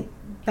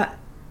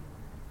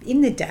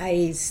in the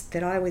days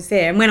that I was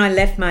there, and when I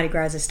left Mardi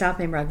Gras as a staff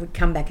member, I would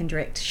come back and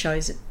direct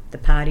shows at the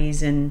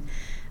parties, and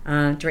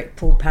direct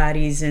pool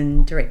parties,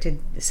 and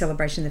directed the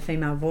celebration of the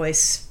female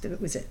voice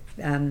that was at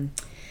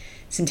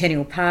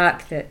Centennial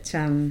Park that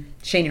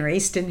Sheena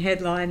Easton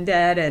headlined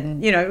at,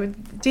 and, you know,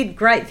 did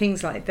great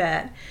things like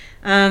that.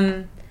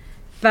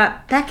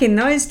 But back in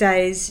those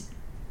days,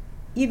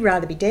 you'd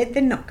rather be dead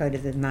than not go to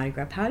the Mardi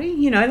Gras party.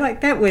 You know,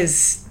 like, that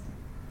was,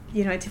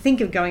 you know, to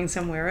think of going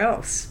somewhere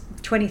else.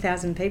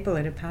 20,000 people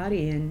at a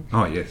party, and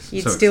you'd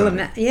still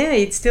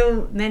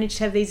manage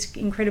to have these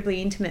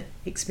incredibly intimate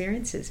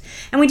experiences.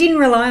 And we didn't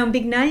rely on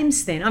big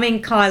names then. I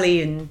mean,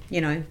 Kylie and,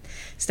 you know,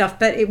 stuff,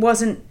 but it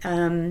wasn't,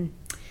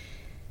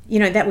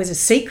 that was a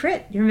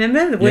secret. You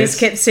remember? The worst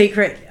kept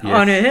secret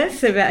on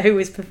earth about who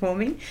was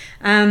performing.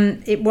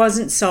 It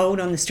wasn't sold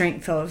on the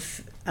strength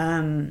of,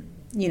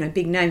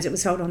 big names. It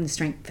was sold on the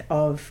strength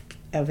of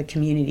a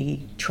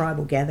community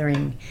tribal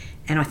gathering.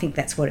 And I think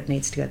that's what it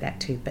needs to go back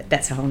to. But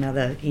that's a whole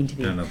nother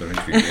interview.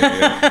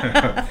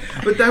 Yeah.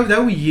 But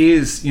there were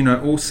years,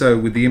 also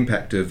with the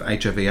impact of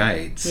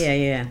HIV/AIDS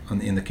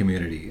in the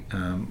community,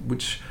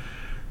 which...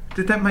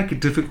 Did that make it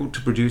difficult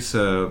to produce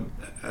a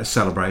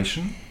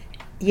celebration?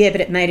 Yeah, but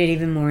it made it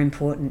even more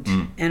important.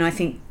 And I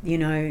think,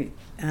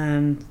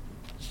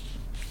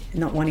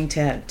 not wanting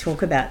to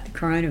talk about the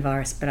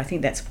coronavirus, but I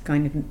think that's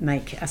going to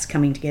make us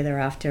coming together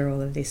after all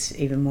of this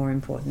even more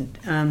important.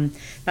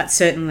 But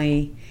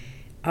certainly,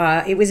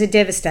 it was a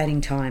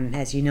devastating time,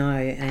 as you know,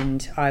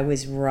 and I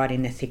was right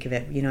in the thick of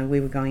it. We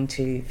were going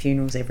to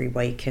funerals every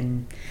week,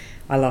 and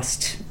I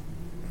lost...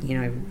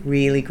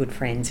 really good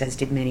friends, as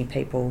did many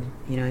people,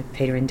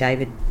 Peter and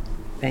David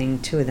being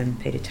two of them,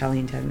 Peter Tully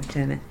and David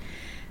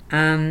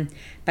McDermott.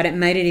 But it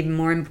made it even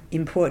more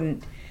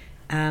important,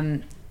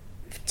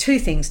 two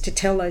things, to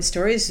tell those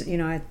stories.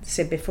 I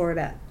said before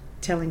about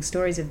telling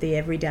stories of the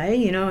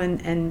everyday,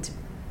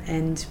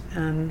 and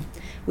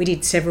we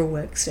did several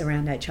works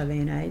around HIV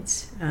and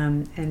AIDS,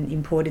 and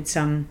imported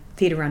some,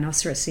 Theatre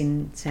Rhinoceros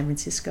in San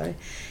Francisco,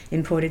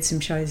 imported some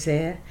shows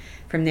there.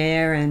 From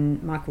there,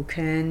 and Michael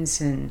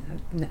Kearns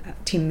and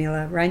Tim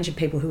Miller, a range of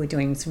people who were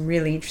doing some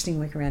really interesting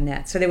work around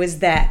that. So there was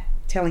that,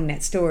 telling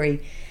that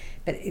story,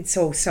 but it's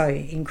also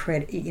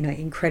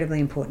incredibly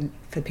important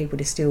for people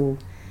to still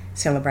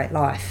celebrate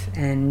life.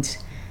 And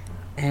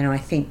I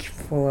think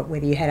for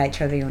whether you had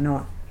HIV or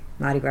not,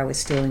 Mardi Gras was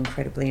still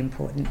incredibly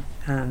important,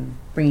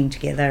 bringing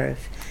together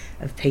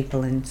of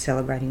people and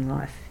celebrating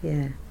life.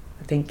 Yeah,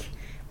 I think...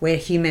 We're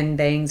human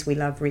beings, we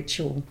love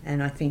ritual,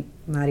 and I think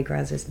Mardi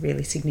Gras is a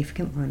really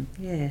significant one,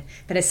 yeah.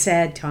 But a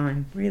sad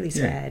time, really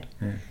sad.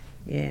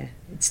 Yeah,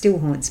 it still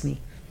haunts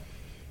me.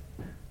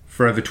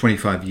 For over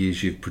 25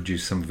 years, you've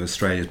produced some of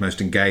Australia's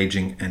most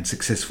engaging and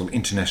successful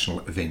international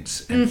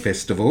events and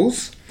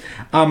festivals.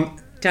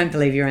 Don't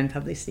believe your own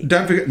publicity.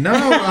 Don't forget, no,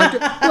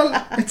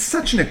 well, it's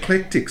such an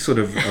eclectic sort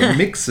of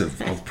mix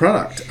of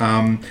product.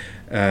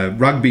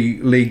 Rugby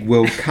League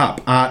World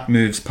Cup, Art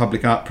Moves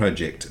Public Art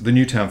Project, the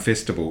Newtown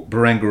Festival,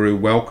 Barangaroo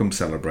Welcome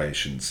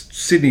Celebrations,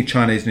 Sydney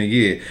Chinese New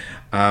Year,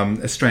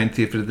 Australian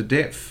Theatre of the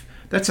Deaf.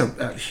 That's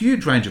a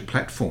huge range of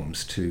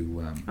platforms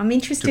to I'm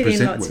interested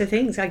in lots of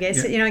things, I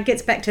guess. Yeah. It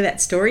gets back to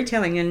that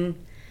storytelling, and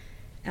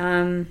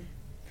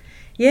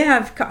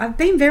I've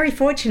been very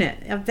fortunate.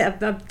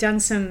 I've done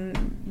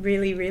some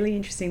really, really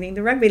interesting things.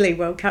 The Rugby League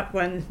World Cup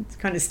one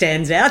kind of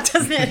stands out,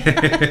 doesn't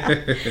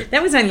it?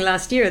 That was only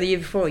last year or the year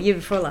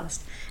before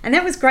last. And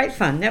that was great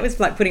fun. That was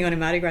like putting on a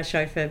Mardi Gras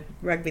show for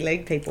rugby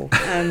league people.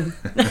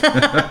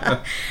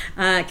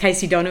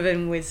 Casey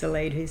Donovan was the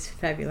lead, who's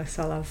fabulous.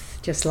 I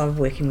just love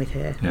working with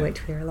her. I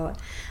worked with her a lot.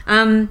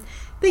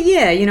 But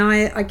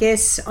yeah, I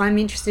guess I'm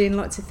interested in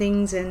lots of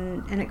things,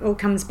 and it all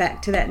comes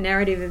back to that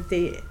narrative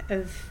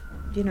of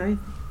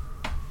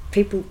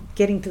people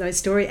getting to those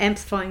stories,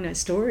 amplifying those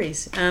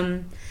stories.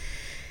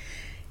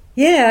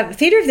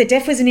 Theatre of the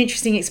Deaf was an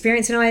interesting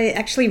experience, and I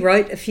actually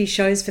wrote a few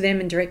shows for them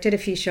and directed a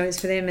few shows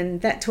for them,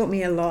 and that taught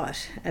me a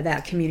lot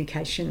about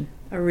communication,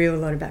 a real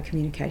lot about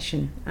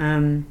communication.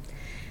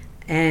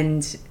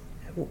 And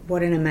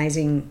what an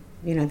amazing,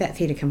 that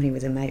theatre company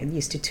was amazing.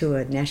 Used to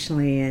tour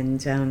nationally,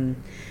 and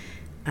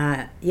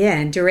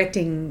and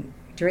directing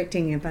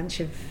a bunch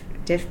of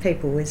deaf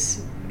people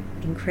was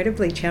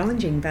incredibly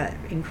challenging but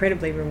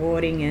incredibly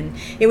rewarding. And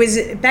it was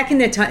back in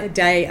the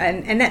day,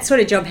 and that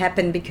sort of job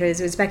happened because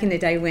it was back in the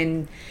day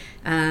when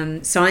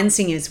sign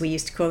singers, we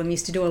used to call them,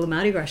 used to do all the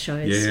Mardi Gras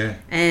shows,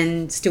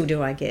 and still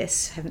do, I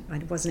guess. I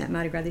wasn't at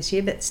Mardi Gras this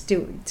year, but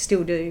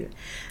still do.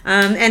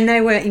 And they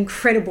were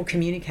incredible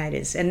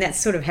communicators, and that's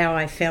sort of how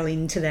I fell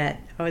into that.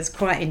 I was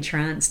quite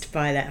entranced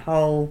by that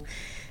whole,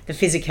 the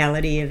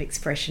physicality of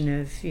expression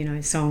of,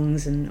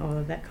 songs and all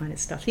of that kind of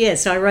stuff. Yeah,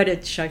 so I wrote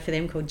a show for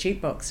them called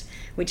Jukebox,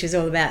 which is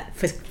all about,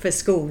 for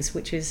schools,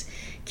 which is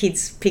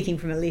kids picking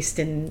from a list,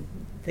 and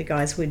the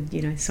guys would,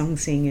 song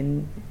sing,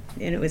 and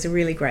it was a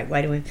really great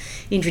way to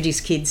introduce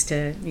kids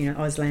to,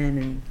 Auslan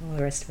and all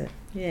the rest of it.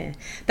 Yeah.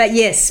 But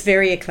yes,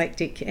 very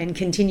eclectic, and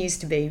continues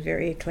to be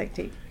very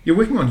eclectic. You're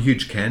working on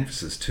huge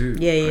canvases too, I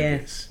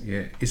guess.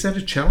 Yeah. Is that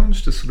a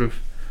challenge to sort of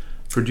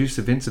produce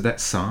events of that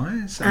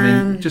size? I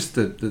mean, just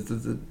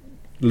the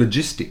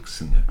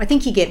logistics and I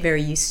think you get very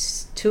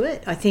used to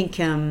it. I think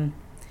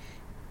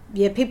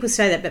people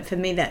say that, but for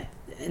me that,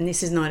 and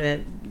this is not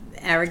a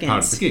arrogance,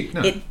 part of the gig.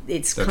 No,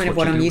 it's kind of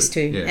what I'm used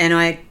to. Yeah.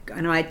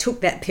 And I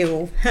took that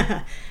pill,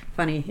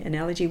 funny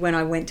analogy, when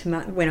I worked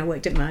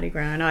at Mardi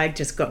Gras, and I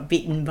just got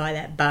bitten by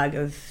that bug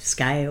of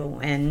scale,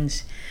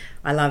 and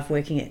I love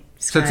working at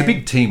scale. So it's a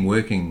big team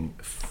working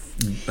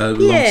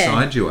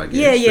alongside you, I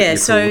guess. Yeah.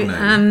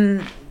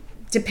 So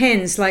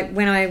depends. Like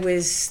when I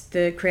was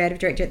the creative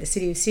director at the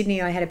City of Sydney,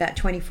 I had about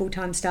 20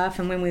 full-time staff,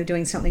 and when we were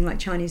doing something like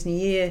Chinese New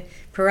Year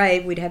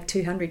parade, we'd have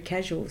 200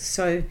 casuals.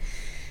 So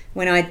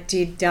when I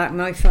did Dark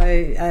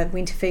Mofo,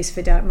 Winter Feast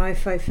for Dark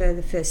Mofo for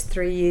the first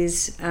 3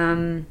 years,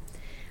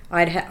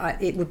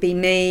 it would be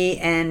me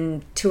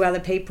and 2 other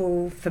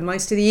people for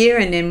most of the year,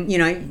 and then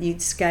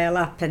you'd scale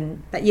up,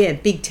 but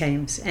big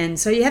teams. And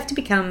so you have to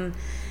become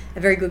a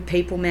very good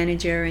people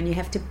manager, and you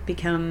have to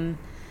become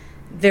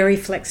very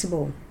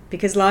flexible,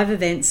 because live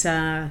events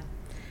are,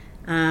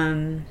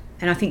 and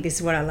I think this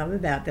is what I love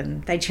about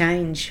them, they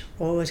change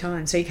all the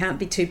time. So you can't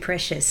be too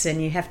precious,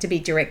 and you have to be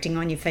directing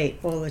on your feet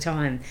all the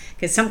time,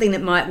 because something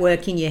that might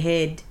work in your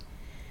head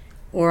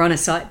or on a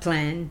site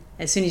plan,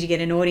 as soon as you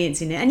get an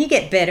audience in there, and you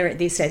get better at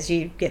this as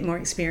you get more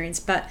experience,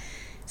 but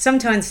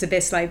sometimes the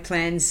best laid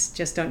plans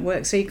just don't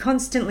work. So you're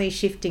constantly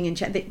shifting and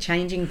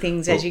changing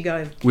things as you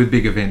go. With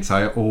big events,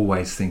 I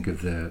always think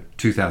of the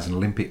 2000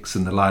 Olympics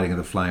and the lighting of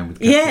the flame with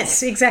Kathy,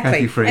 yes,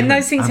 exactly. And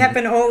those things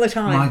happen all the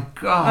time. My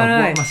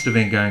God, what must have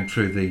been going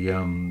through the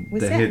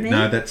Was the that head? me?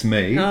 No, that's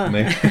me. Oh.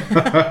 Me.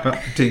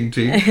 Ting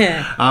ting.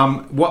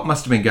 What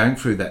must have been going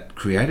through that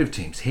creative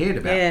team's head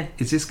about?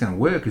 Is this going to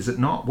work? Is it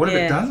not? What if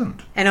it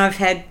doesn't? And I've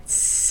had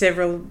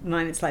several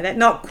moments like that.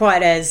 Not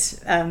quite as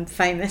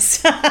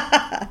famous.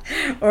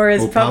 Or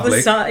as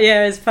public.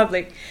 As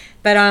public.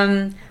 But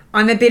I'm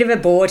a bit of a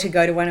bore to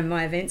go to one of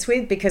my events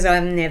with, because I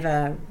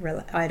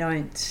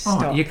don't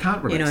stop. Oh, you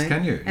can't relax,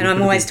 can you? And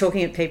I'm always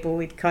talking at people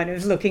with kind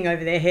of looking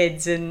over their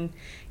heads, and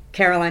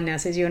Caroline now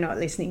says, "You're not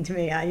listening to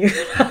me, are you?"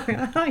 Oh,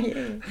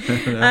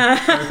 yeah.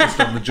 Focused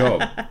on the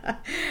job.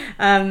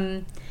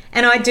 And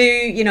I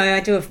do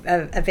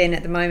a event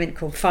at the moment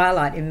called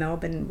Firelight in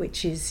Melbourne,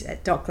 which is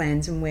at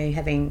Docklands, and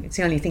it's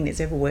the only thing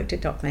that's ever worked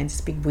at Docklands. It's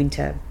a big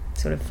winter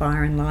sort of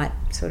fire and light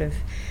sort of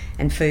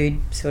and food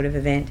sort of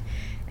event,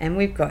 and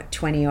we've got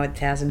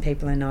 20,000 odd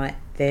people a night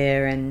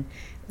there, and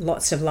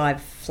lots of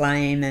live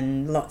flame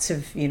and lots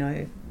of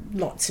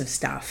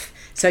stuff.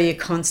 So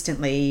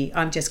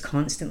I'm just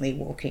constantly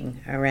walking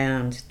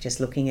around,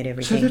 just looking at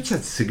everything. So that's a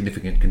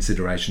significant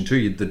consideration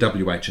too. The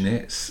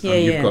WH&S.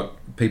 You've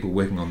got people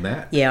working on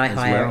that. Yeah, I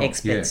hire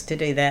experts to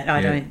do that.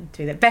 I don't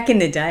do that. Back in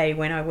the day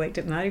when I worked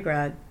at Mardi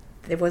Gras,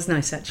 there was no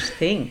such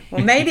thing.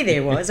 Well, maybe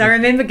there was. I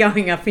remember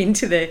going up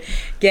into the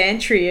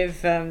gantry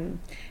of the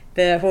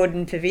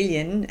Hordern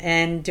Pavilion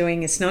and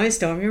doing a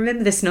snowstorm. You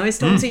remember the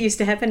snowstorms that used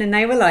to happen? And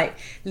they were like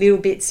little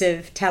bits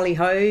of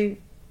tally-ho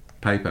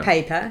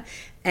paper,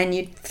 and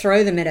you'd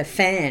throw them at a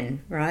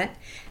fan, right?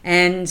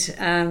 And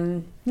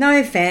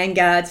no fan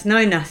guards,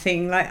 no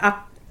nothing, like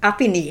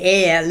up in the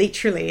air,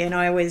 literally. And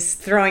I was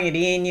throwing it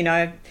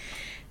in,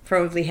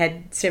 probably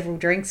had several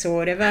drinks or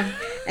whatever,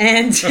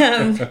 and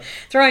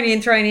throwing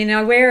it in.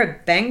 I wear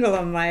a bangle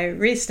on my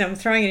wrist. I'm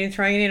throwing it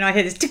in. I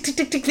heard this tick, tick,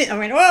 tick, tick, tick. I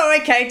went, whoa,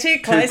 okay, too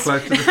close. Too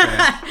close to the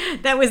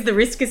fan. That was the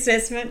risk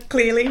assessment,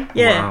 clearly.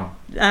 Yeah.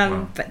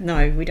 Wow. But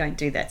no, we don't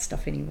do that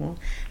stuff anymore.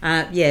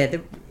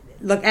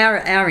 Look,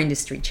 our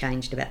industry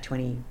changed about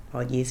 20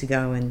 odd years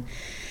ago, and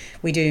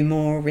we do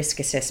more risk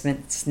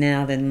assessments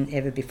now than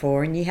ever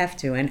before, and you have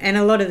to. And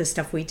a lot of the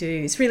stuff we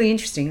do, it's really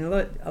interesting.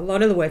 A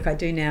lot of the work I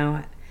do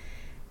now,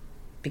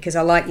 because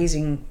I like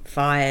using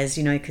fires,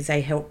 because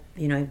they help,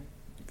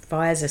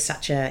 fires are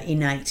such a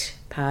innate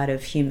part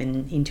of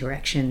human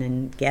interaction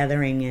and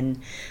gathering, and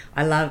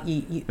I love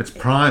you. It's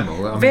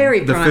primal. Very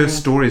the primal. first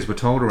stories were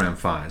told around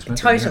fires,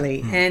 weren't they?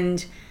 Totally.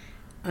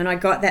 And I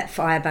got that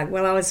firebug.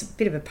 Well, I was a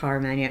bit of a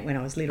pyromaniac when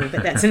I was little,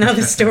 but that's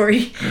another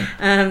story.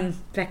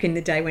 Back in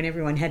the day when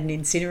everyone had an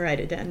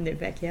incinerator down in their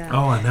backyard.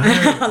 Oh, I know.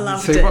 I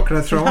loved it. See, what can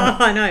I throw on?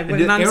 Oh, I know.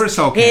 When Mum's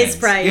aerosol cans.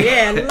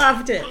 Hairspray,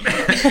 loved it.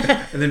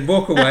 And then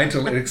walk away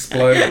until it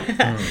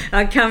exploded.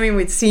 I'd come in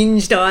with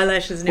singed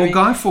eyelashes and everything.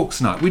 Guy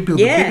Fawkes Night, we'd build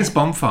the biggest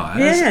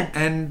bonfires,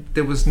 and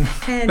there was no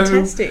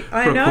fantastic.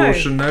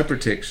 precaution, no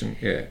protection.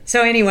 Yeah.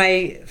 So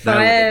anyway,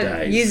 fire. They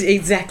were the days.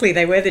 Exactly,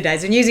 they were the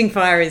days. And using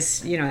fire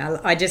is,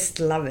 I just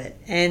love it.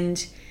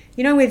 And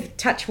with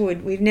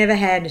Touchwood, we've never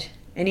had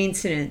an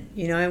incident.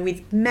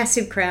 With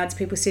massive crowds,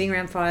 people sitting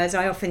around fires.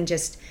 I often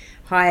just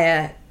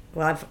I've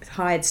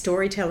hired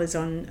storytellers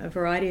on a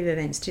variety of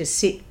events to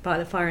sit by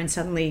the fire and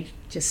suddenly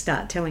just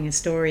start telling a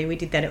story. We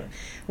did that at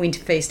Winter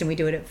Feast, and we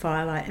do it at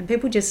Firelight, and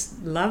people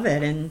just love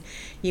it. And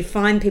you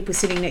find people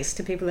sitting next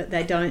to people that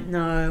they don't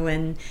know,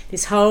 and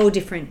this whole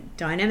different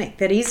dynamic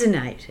that is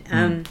innate.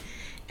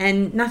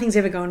 And nothing's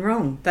ever gone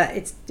wrong.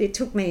 But it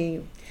took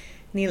me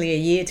nearly a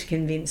year to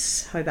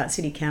convince Hobart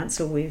City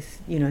Council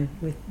with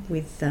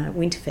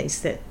Winter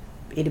Feast that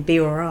it'd be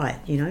all right.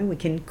 We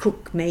can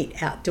cook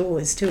meat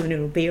outdoors too, and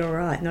it'll be all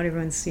right. Not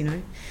everyone's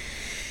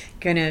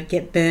going to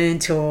get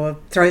burnt or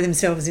throw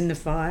themselves in the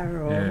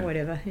fire or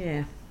whatever.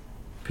 Yeah.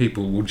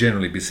 People will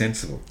generally be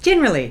sensible.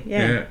 Generally,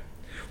 yeah.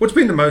 What's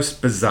been the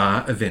most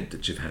bizarre event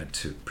that you've had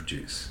to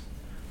produce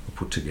or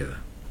put together?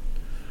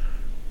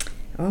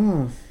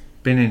 Oh.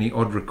 Been any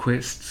odd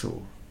requests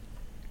or?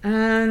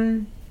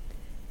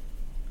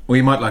 Or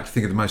you might like to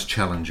think of the most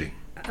challenging.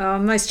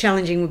 Most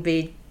challenging would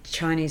be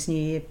Chinese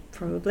New Year,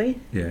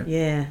 probably. Yeah.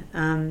 Yeah.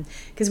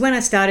 Because when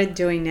I started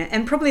doing that,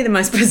 and probably the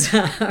most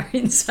bizarre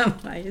in some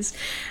ways,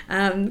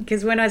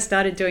 because when I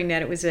started doing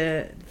that, it was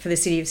for the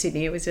City of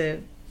Sydney, it was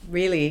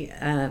really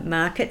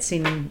markets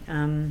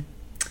in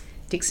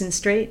Dixon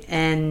Street,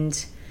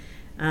 and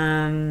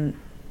the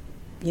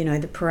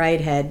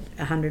parade had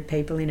 100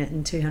 people in it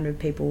and 200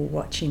 people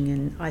watching,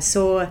 and I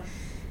saw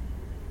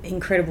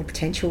incredible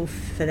potential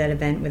for that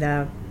event with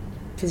our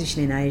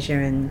position in Asia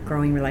and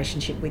growing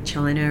relationship with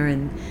China,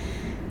 and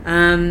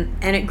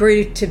it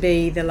grew to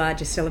be the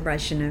largest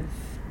celebration of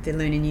the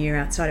Lunar New Year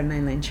outside of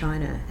mainland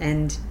China,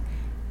 and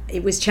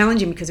it was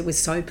challenging because it was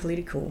so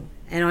political.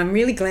 And I'm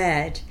really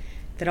glad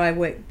that I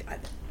worked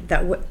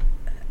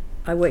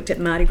at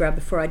Mardi Gras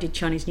before I did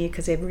Chinese New Year,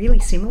 because they're really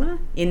similar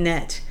in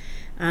that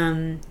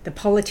the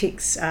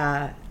politics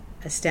are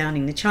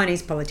astounding. The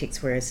Chinese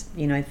politics, whereas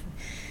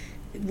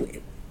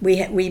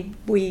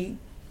we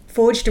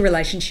forged a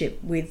relationship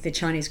with the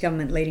Chinese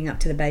government leading up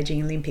to the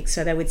Beijing Olympics,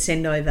 so they would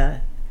send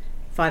over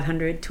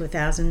 500 to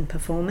 1,000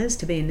 performers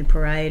to be in the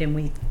parade, and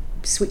we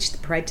switched the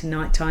parade to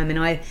nighttime, and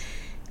I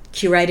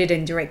curated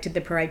and directed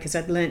the parade because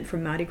I'd learnt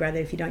from Mardi Gras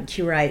that if you don't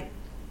curate,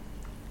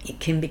 it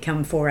can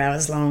become 4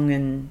 hours long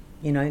and,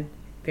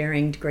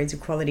 varying degrees of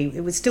quality.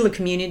 It was still a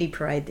community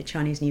parade, the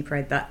Chinese New Year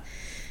parade, but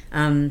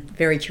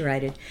very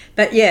curated.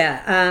 But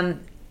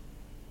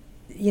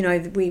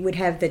we would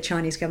have the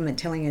Chinese government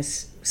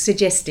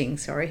suggesting,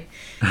 who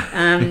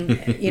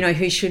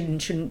should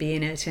and shouldn't be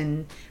in it,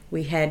 and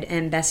we had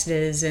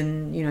ambassadors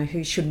and,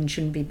 who should and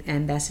shouldn't be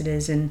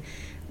ambassadors, and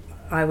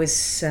I went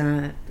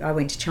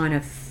to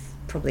China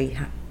probably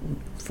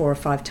 4 or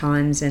 5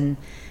 times, and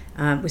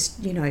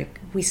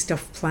whisked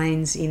off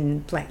planes in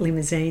black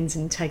limousines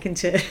and taken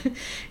to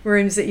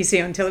rooms that you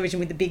see on television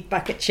with the big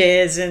bucket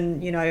chairs,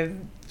 and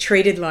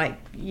treated like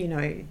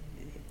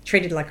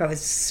I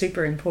was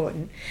super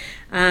important.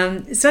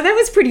 So that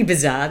was pretty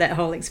bizarre, that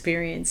whole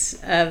experience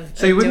of.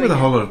 So you went with a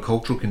whole lot of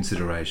cultural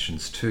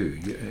considerations too,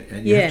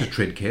 and you have to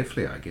tread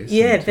carefully, I guess.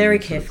 Yeah, very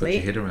carefully.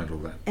 Put your head around all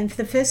that. And for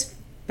the first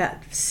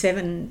about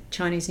 7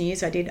 Chinese New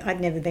Years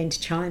I'd never been to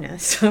China,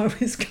 so I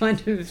was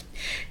kind of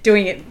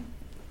doing it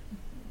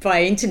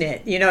by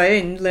internet,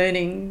 and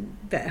learning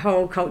that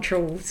whole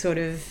cultural sort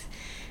of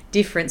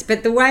difference.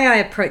 But the way I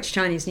approached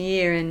Chinese New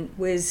Year, and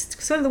was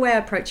sort of the way I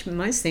approach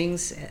most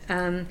things,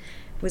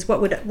 was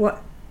what would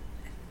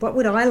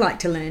I like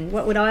to learn?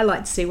 What would I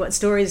like to see? What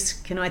stories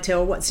can I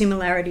tell? What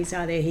similarities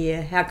are there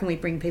here? How can we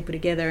bring people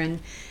together?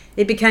 And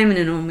it became an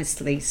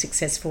enormously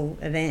successful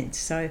event.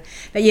 So,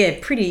 but yeah,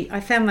 I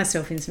found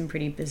myself in some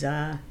pretty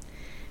bizarre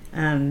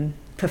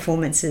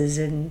performances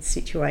and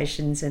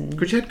situations. And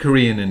because you had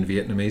Korean and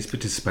Vietnamese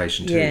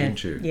participation too,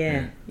 didn't you?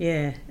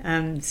 Yeah.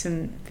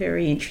 Some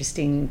very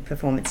interesting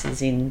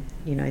performances in,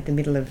 the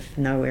middle of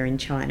nowhere in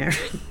China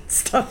and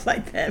stuff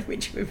like that,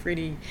 which were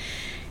pretty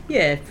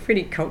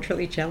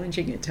culturally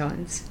challenging at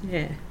times.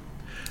 Yeah.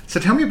 So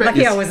tell me about.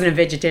 Lucky I wasn't a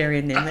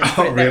vegetarian then.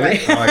 Oh, really?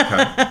 Okay.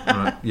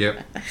 Right.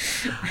 Yep.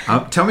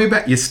 Tell me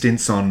about your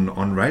stints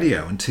on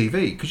radio and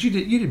TV, because you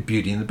did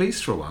Beauty and the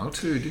Beast for a while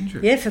too, didn't you?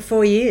 Yeah, for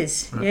 4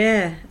 years. Right.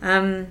 Yeah.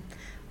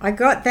 I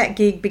got that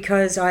gig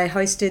because I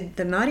hosted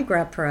the Mardi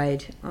Gras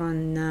parade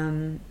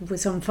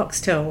was on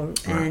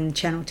Foxtel and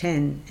Channel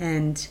 10,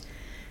 and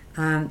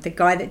the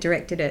guy that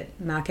directed it,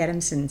 Mark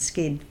Adamson,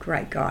 Skid,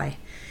 great guy.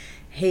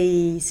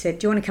 He said,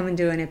 do you want to come and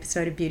do an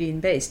episode of Beauty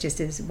and the Beast, just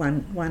as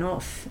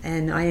one-off?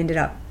 And I ended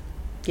up,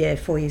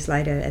 4 years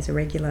later, as a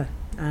regular.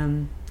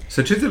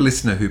 So to the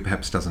listener who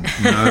perhaps doesn't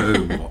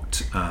know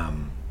what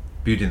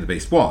Beauty and the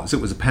Beast was, it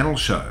was a panel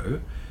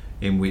show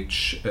in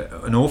which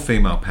an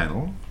all-female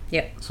panel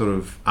sort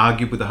of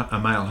argued with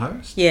a male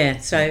host? Yeah,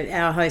 so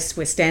our hosts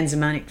were Stan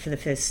Zemanek for the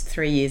first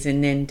 3 years,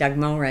 and then Doug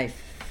Mulray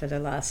for the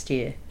last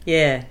year.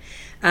 Yeah.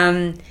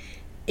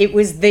 It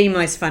was the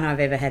most fun I've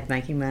ever had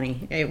making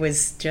money. It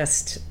was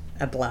just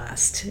a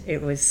blast.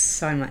 It was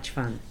so much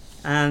fun.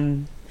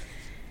 And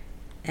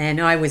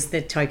I was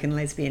the token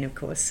lesbian, of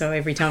course, so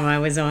every time I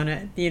was on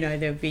it,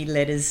 there would be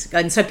letters.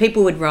 And so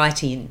people would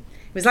write in.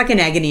 It was like an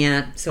agony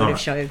aunt sort of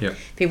show. Yep.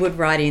 People would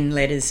write in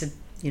letters,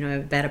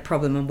 about a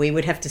problem, and we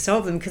would have to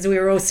solve them because we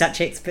were all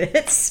such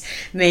experts.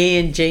 Me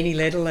and Jeannie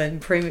Liddell and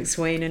Prue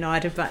McSween and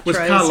Ida Buttrose. Was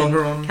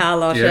Carlotta on?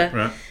 Carlotta.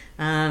 Yeah,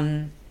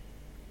 right.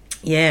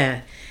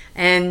 Yeah.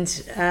 And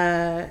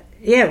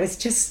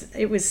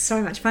it was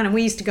so much fun. And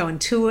we used to go on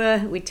tour.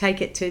 We'd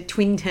take it to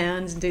Twin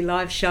Towns and do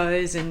live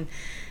shows, and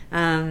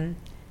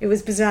it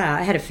was bizarre.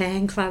 I had a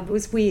fan club. It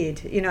was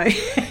weird,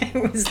 It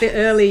was the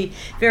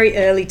very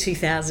early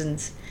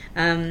 2000s.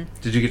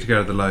 Did you get to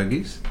go to the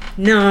Logies?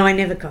 No, I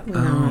never got. No,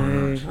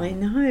 right. I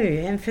know.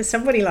 And for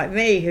somebody like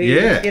me who,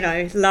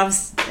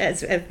 loves,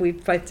 as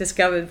we've both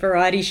discovered,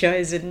 variety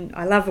shows, and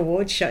I love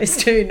awards shows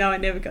too. No, I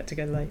never got to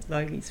go to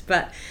Logies.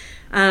 But,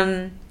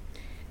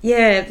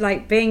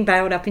 like being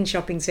bailed up in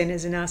shopping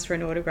centres and asked for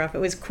an autograph, it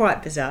was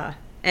quite bizarre.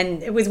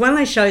 And it was one of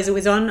those shows that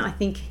was on, I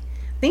think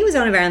it was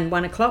on around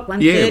 1 o'clock, 1:30 or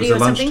something. Yeah, it was a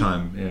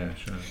lunchtime,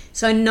 show.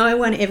 So no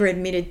one ever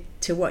admitted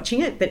to watching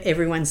it, but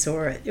everyone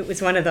saw it. It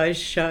was one of those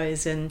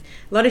shows, and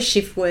a lot of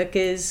shift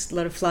workers, a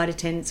lot of flight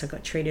attendants. I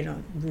got treated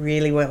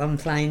really well on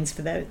planes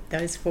for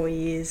those 4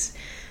 years.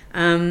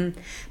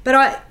 But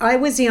I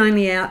was the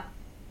only out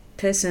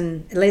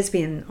person,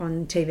 lesbian,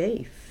 on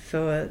TV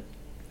for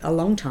a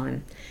long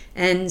time.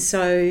 And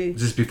so...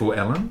 Was this before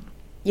Ellen?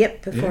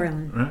 Yep, before Yeah,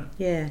 Ellen. right.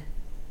 Yeah.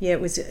 Yeah,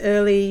 it was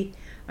early.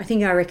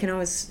 I reckon I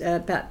was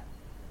about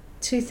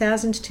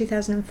 2000 to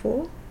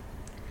 2004.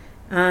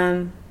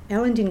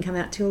 Ellen didn't come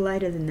out till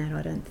later than that,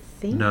 I don't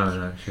think.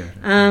 No,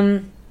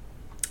 sure.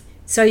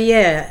 So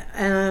yeah,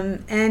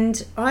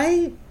 and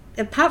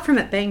apart from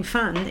it being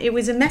fun, it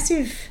was a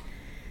massive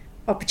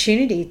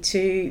opportunity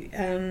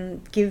to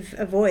give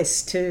a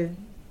voice to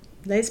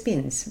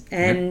lesbians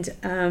and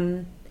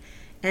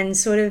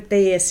sort of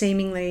be a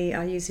seemingly,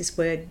 I use this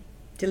word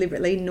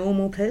deliberately,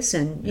 normal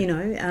person, you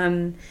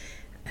know,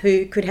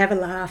 who could have a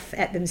laugh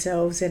at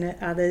themselves and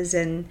at others,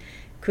 and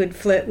could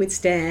flirt with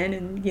Stan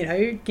and, you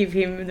know, give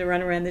him the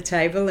run around the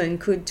table, and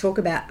could talk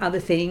about other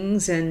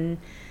things. And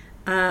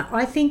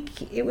I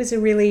think it was a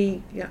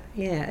really,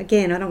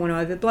 again, I don't want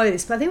to overblow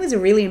this, but I think it was a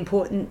really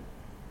important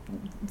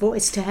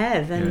voice to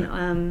have.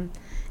 And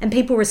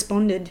people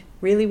responded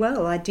really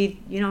well. I did,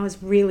 you know, I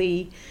was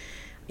really,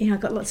 you know, I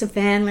got lots of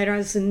fan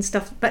letters and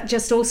stuff, but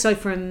just also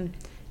from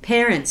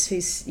parents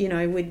who, you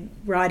know, would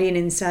write in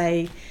and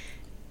say,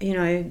 you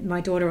know,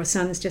 my daughter or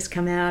son's just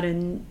come out,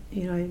 and,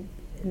 you know,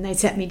 and they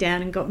sat me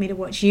down and got me to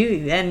watch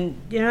you, and,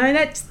 you know,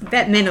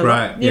 that meant a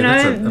lot. You know,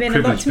 that's a meant a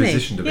lot to me.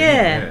 position to be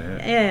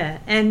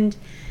in.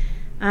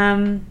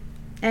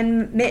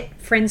 And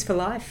met friends for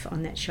life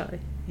on that show,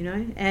 you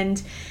know.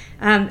 And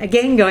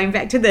again, going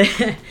back to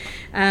the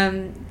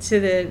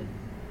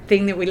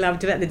thing that we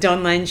loved about the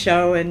Don Lane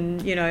show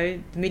and, you know,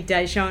 the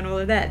Midday Show and all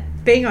of that,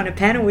 being on a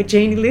panel with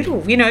Jeannie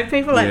Little, you know,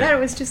 people like that, it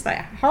was just like,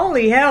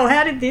 holy hell,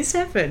 how did this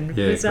happen?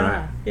 Yeah,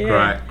 bizarre.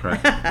 Great.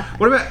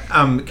 What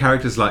about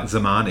characters like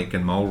Zamanik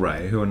and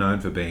Mulray, who are known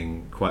for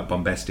being quite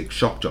bombastic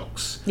shock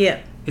jocks?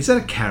 Yeah. Is that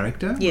a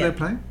character they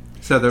play?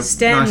 So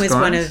Stan nice was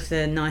guys? one of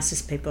the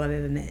nicest people I've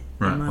ever met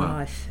in my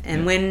life.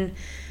 And Yeah. when,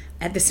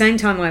 at the same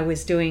time I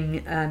was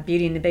doing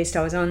Beauty and the Beast,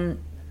 I was on,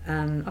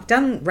 I've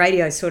done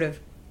radio sort of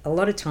a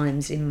lot of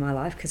times in my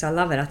life because I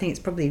love it. I think it's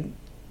probably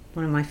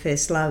one of my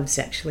first loves,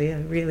 actually.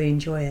 I really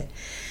enjoy it.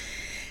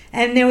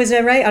 And there was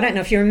I don't know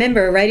if you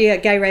remember, a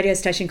gay radio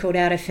station called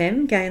Out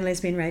FM, gay and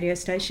lesbian radio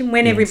station,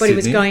 when everybody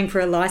was going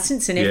for a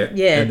licence. And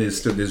and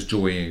there's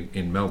Joy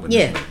in Melbourne.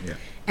 Yeah. Isn't it? Yeah.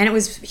 And it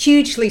was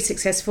hugely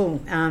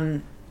successful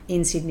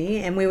in Sydney,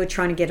 and we were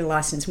trying to get a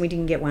licence, and we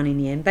didn't get one in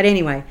the end. But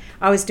anyway,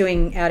 I was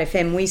doing Out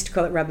FM. We used to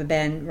call it rubber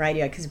band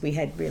radio because we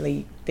had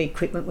the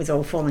equipment was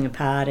all falling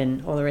apart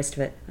and all the rest of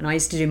it. And I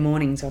used to do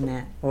mornings on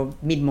that, or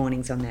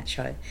mid-mornings on that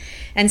show.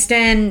 And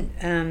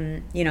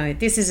Stan, you know,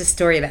 this is a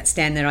story about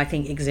Stan that I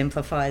think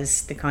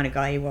exemplifies the kind of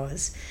guy he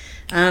was.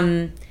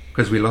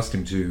 Because we lost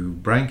him to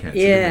brain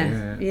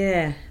cancer.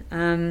 Yeah.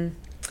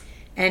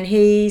 And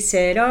he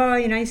said, oh,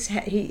 you know,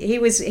 he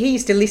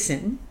used to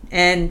listen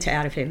and to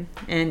Out of Him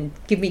and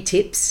give me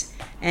tips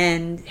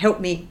and help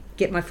me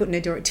get my foot in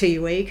the door at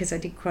 2UE because I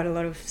did quite a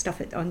lot of stuff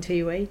on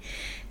 2UE.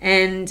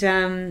 And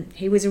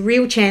he was a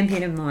real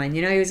champion of mine.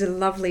 You know, he was a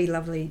lovely,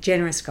 lovely,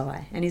 generous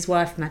guy. And his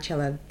wife,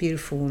 Marcella,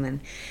 beautiful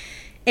woman.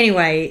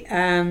 Anyway,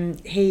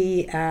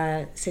 he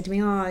said to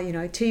me, oh, you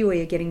know,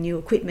 2UE are getting new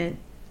equipment.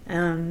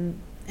 And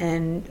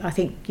I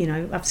think, you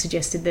know, I've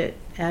suggested that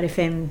Out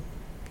FM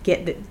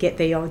get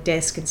the old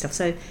desk and stuff.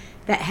 So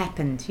that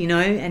happened, you know,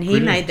 and he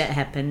made that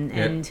happen.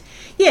 Yep. And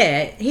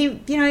he,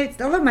 you know,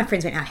 a lot of my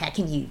friends went, oh, how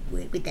can you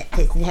work with that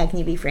person? How can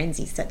you be friends?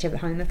 He's such a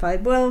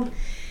homophobe. Well,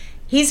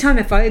 his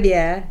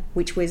homophobia,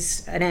 which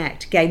was an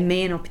act, gave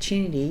me an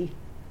opportunity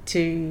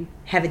to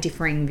have a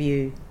differing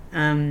view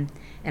and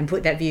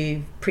put that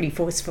view pretty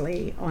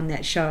forcefully on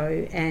that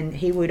show. And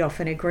he would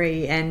often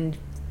agree, and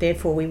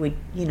therefore we would,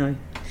 you know,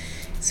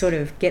 sort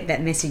of get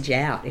that message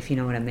out, if you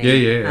know what I mean.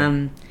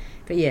 Yeah.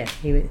 But yeah,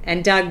 he was,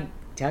 and Doug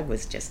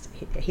was just,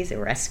 he's a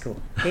rascal.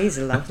 He's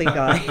a lovely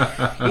guy.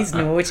 He's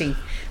naughty,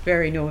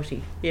 very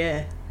naughty.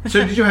 Yeah.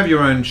 So did you have your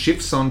own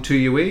shifts on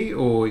 2UE,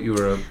 or you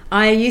were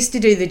I used to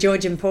do the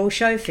George and Paul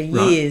show for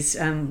years,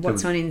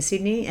 What's On in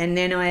Sydney, and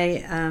then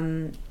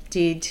I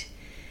did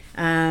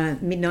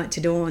Midnight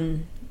to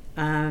Dawn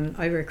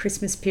over a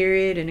Christmas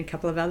period and a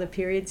couple of other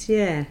periods.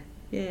 Yeah.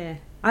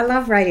 I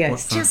love radio.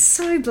 It's just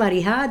so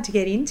bloody hard to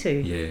get into.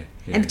 Yeah.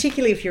 And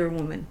particularly if you're a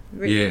woman.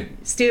 Yeah.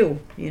 Still,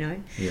 you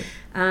know. Yeah.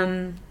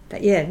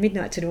 But yeah,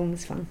 Midnight to Dawn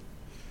was fun.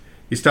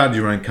 You started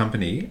your own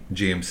company,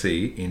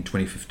 GMC, in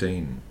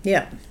 2015.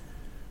 Yeah.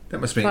 That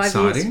must have been 5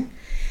 exciting. years.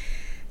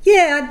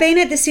 Yeah, I'd been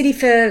at the city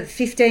for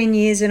 15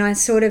 years, and I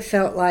sort of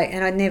felt like,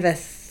 and I'd never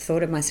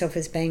thought of myself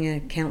as being a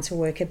council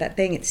worker, but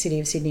being at the City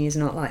of Sydney is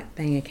not like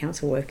being a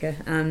council worker.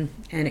 And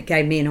it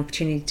gave me an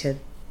opportunity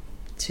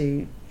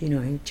to you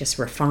know, just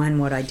refine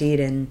what I did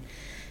and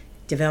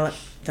develop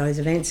those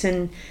events.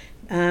 And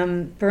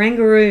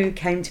Barangaroo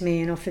came to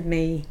me and offered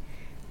me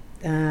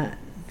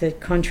the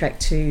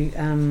contract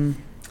to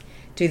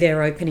do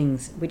their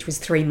openings, which was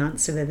 3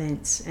 months of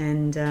events.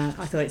 And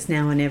I thought it's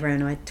now or never,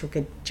 and I took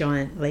a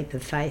giant leap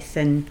of faith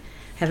and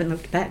haven't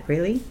looked back,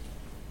 really.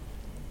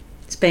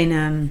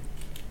 I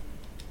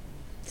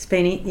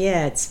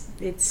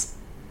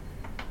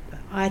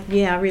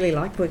really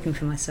like working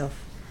for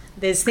myself.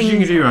 There's things you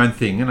can do your own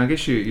thing, and I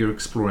guess you're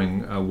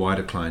exploring a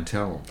wider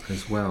clientele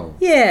as well.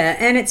 Yeah,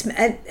 and it's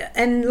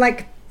and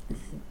like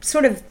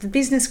sort of, the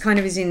business kind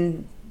of is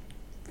in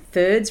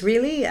thirds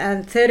really.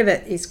 A third of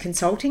it is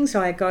consulting,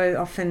 so I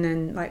go often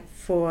and like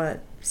for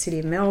City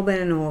of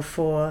Melbourne or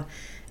for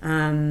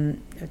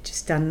I've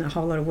just done a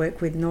whole lot of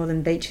work with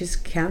Northern Beaches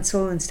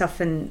Council and stuff,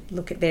 and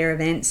look at their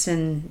events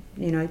and,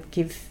 you know,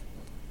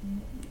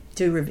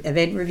 do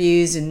event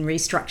reviews and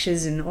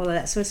restructures and all of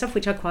that sort of stuff,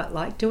 which I quite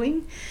like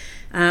doing.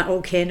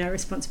 All care, no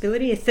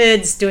responsibility. A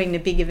third's doing the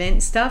big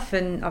event stuff,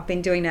 and I've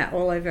been doing that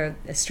all over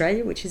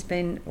Australia, which has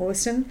been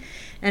awesome.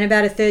 And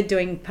about a third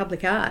doing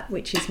public art,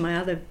 which is my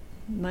other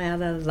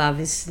love,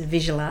 is the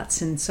visual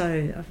arts, and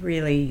so I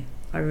really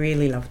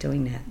love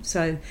doing that.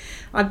 So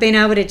I've been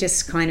able to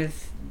just kind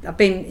of, I've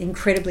been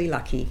incredibly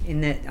lucky in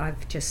that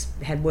I've just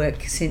had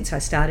work since I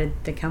started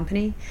the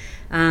company.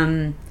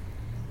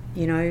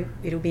 You know,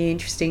 it'll be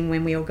interesting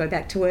when we all go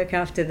back to work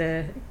after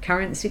the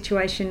current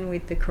situation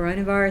with the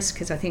coronavirus,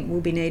 because I think we'll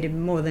be needed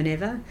more than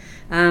ever.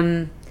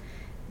 Yeah,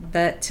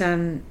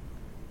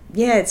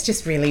 it's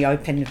just really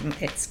opened.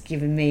 It's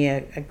given me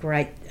a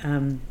great,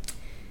 an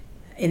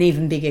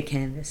even bigger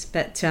canvas.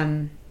 But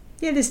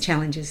yeah, there's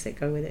challenges that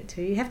go with it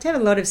too. You have to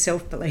have a lot of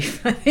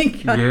self-belief, I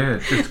think. Yeah,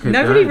 just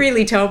nobody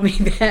really told me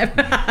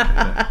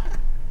that.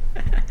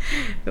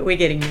 But we're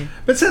getting there.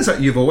 But it sounds like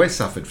you've always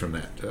suffered from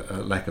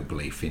that lack of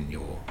belief in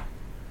your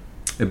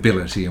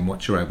ability and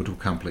what you're able to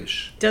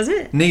accomplish. Does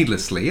it?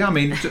 Needlessly. I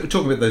mean,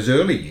 talk about those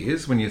early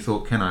years when you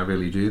thought, can I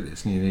really do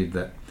this? And you need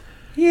that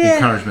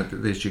encouragement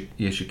that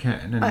yes, you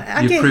can.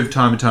 And you've proved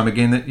time and time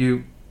again that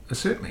you are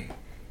certainly.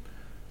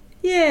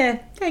 Yeah,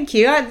 thank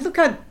you. I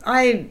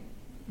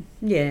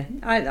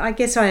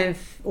guess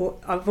I've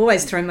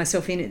always thrown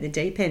myself in at the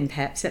deep end,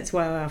 perhaps. That's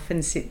why I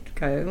often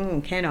go,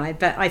 oh, can I?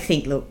 But I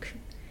think, look,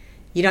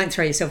 you don't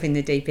throw yourself in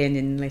the deep end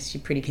unless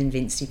you're pretty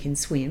convinced you can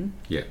swim.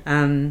 Yeah.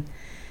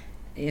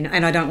 You know,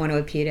 and I don't want to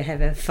appear to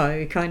have a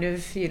faux kind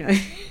of, you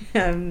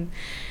know,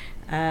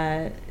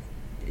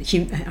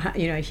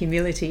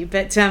 humility.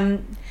 But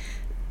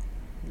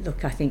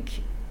look, I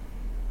think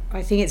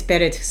it's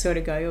better to sort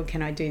of go, oh,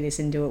 can I do this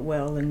and do it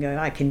well, and go,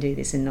 I can do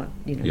this and not,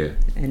 you know,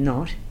 and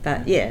not.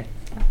 But yeah,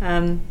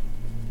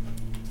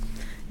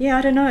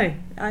 I don't know.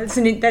 That's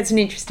an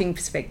interesting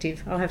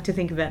perspective. I'll have to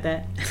think about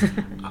that.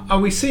 Are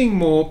we seeing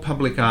more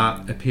public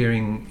art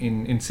appearing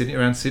in Sydney,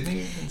 around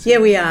Sydney? Yeah,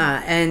 we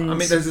are. And I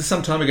mean, there was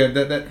some time ago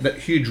that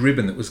huge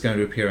ribbon that was going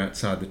to appear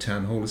outside the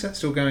town hall. Is that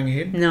still going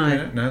ahead?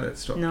 No,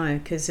 that's stopped. No,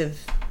 because of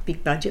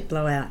big budget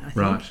blowout, I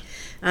think.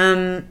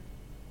 Right.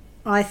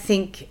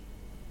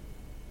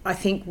 I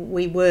think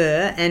we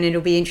were, and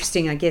it'll be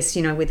interesting, I guess,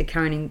 you know, with the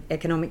current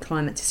economic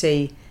climate, to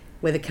see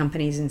whether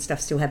companies and stuff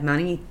still have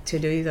money to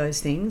do those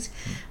things.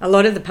 A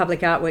lot of the public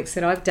artworks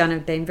that I've done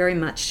have been very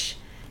much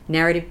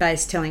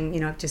narrative-based, telling,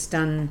 you know, I've just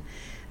done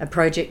a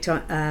project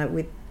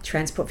with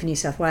Transport for New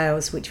South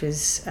Wales, which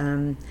was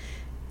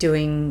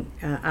doing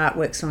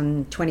artworks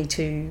on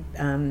 22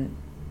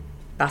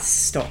 bus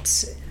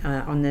stops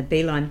on the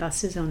Beeline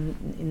buses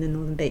in the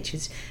Northern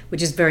Beaches,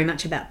 which is very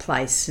much about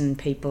place and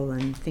people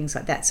and things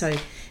like that. So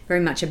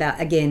very much about,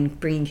 again,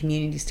 bringing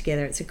communities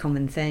together. It's a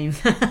common theme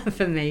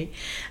for me,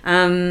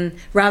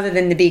 rather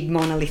than the big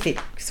monolithic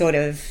sort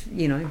of,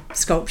 you know,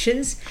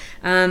 sculptures.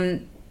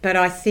 But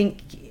I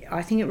think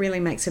it really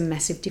makes a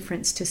massive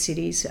difference to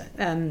cities.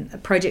 A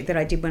project that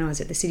I did when I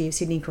was at the City of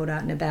Sydney called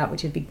Art and About,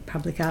 which is a big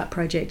public art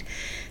project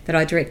that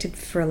I directed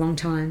for a long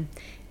time.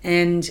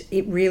 And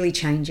it really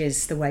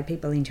changes the way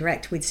people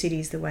interact with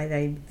cities, the way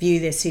they view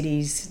their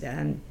cities,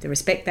 the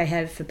respect they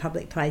have for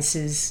public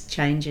places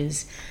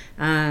changes.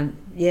 I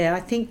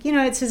think, you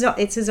know, it's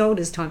as old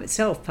as time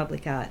itself,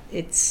 public art.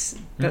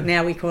 But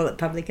now we call it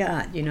public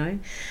art, you know.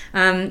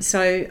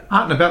 So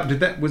Art and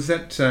About, was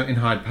that in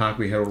Hyde Park?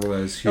 We had all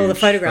those huge the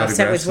photographs.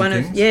 That was one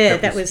of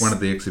that was one of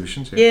the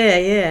exhibitions.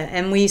 Yeah.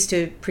 And we used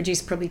to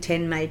produce probably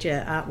 10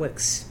 major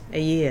artworks a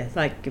year.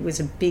 Like, it was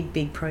a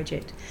big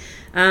project.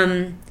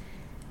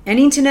 And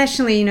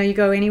internationally, you know, you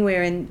go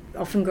anywhere, and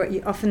often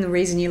the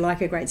reason you like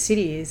a great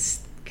city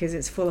is because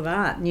it's full of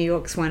art. New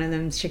York's one of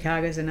them,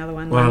 Chicago's another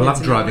one. Well, I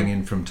love driving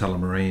in from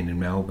Tullamarine in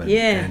Melbourne.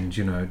 Yeah. And,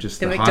 you know, just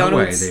the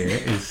highway there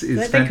is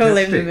fantastic. They call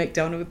them the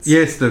McDonald's.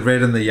 Yes, the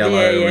red and the yellow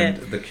and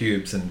the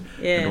cubes and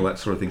all that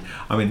sort of thing.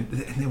 I mean,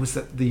 there was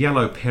the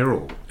Yellow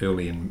Peril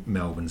early in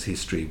Melbourne's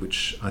history,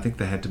 which I think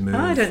they had to move. Oh,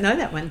 I don't know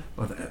that one.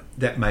 Well,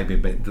 that may be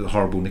the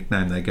horrible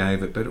nickname they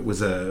gave it, but it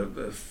was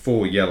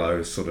 4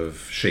 yellow sort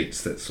of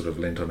sheets that sort of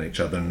leant on each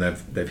other, and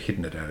they've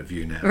hidden it out of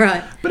view now.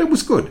 Right. But it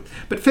was good.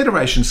 But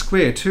Federation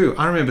Square too,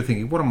 I remember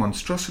thinking, what a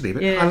monstrosity.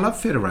 But I love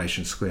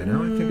Federation Square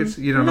now. I think it's,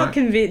 you know, I'm not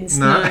convinced,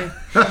 no.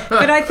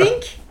 But I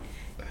think,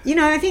 you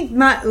know,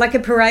 like a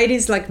parade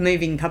is like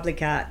moving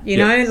public art, you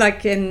know,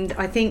 like, and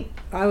I think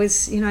I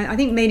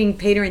think meeting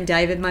Peter and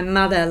David, my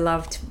mother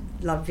loved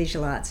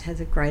visual arts, has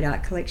a great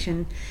art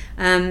collection.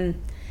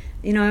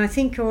 You know, I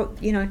think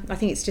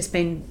it's just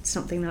been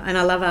something that, and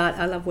I love art.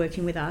 I love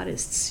working with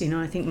artists. You know,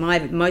 I think my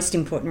most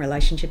important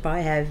relationship I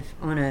have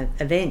on an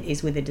event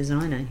is with a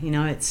designer. You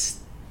know, it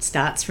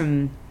starts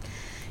from,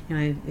 you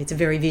know, it's a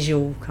very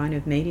visual kind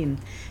of medium.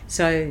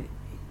 So,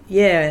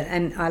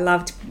 and I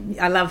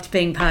loved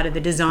being part of the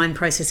design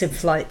process of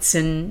floats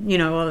and,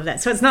 all of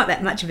that. So it's not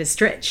that much of a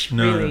stretch,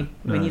 really,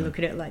 when you look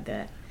at it like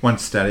that.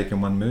 One's static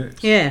and one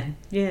moves. Yeah,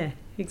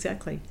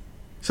 exactly.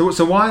 So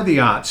why are the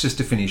arts, just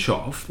to finish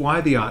off, why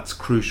are the arts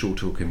crucial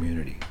to a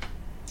community?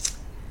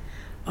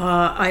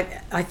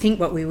 I think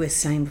what we were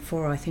saying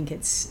before, I think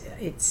it's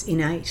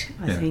innate.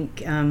 I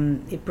think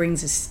it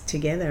brings us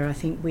together. I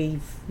think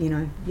we've,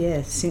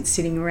 since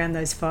sitting around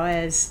those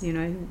fires,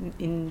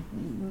 in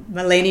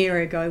millennia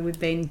ago, we've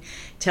been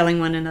telling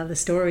one another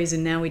stories,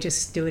 and now we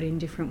just do it in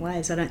different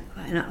ways.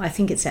 I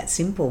think it's that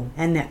simple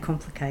and that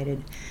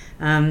complicated.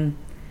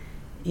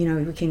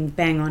 We can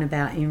bang on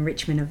about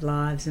enrichment of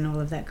lives and all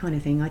of that kind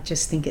of thing. I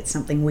just think it's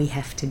something we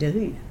have to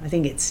do. I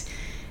think it's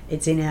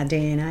in our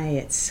DNA.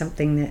 It's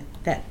something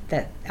that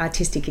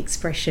artistic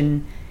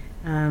expression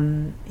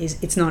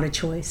it's not a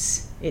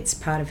choice. It's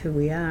part of who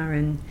we are,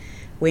 and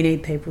we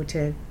need people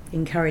to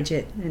encourage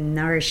it and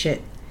nourish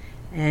it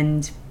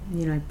and,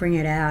 bring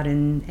it out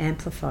and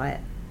amplify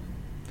it.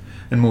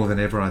 And more than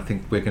ever, I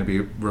think we're going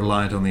to be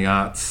reliant on the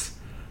arts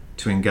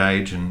to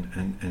engage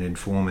and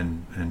inform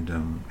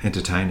and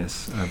entertain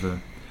us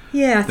over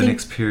the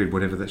next period,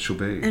 whatever that shall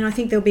be. And I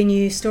think there'll be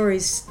new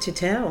stories to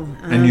tell.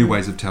 And new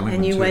ways of telling them.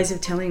 And new ways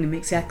of telling them,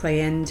 exactly.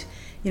 And,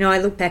 I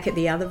look back at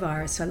the other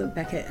virus. I look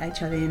back at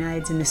HIV and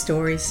AIDS and the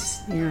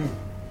stories.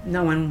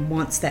 No one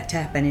wants that to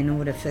happen in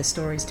order for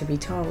stories to be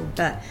told.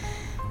 But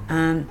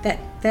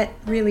that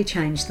really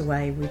changed the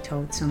way we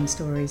told some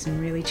stories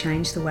and really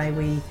changed the way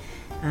we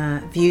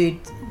viewed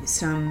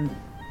some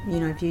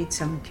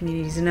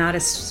communities, and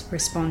artists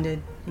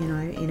responded,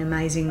 in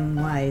amazing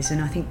ways,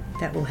 and I think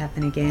that will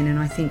happen again. And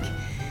I think,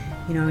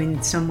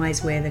 in some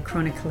ways we're the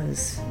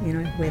chroniclers,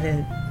 we're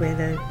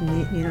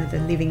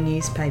the living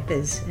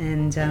newspapers,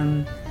 and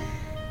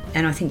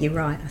I think you're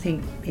right. I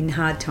think in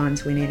hard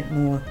times we need it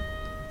more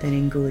than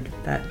in good,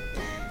 but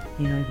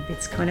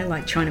it's kind of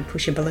like trying to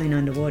push a balloon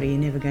underwater. You're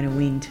never going to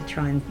win to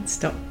try and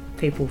stop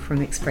people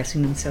from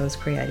expressing themselves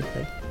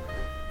creatively.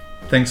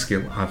 Thanks,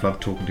 Gil. I've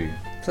loved talking to you.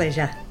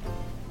 Pleasure.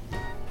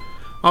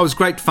 It was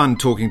great fun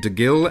talking to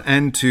Gil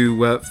and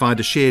to find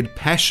a shared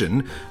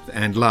passion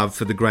and love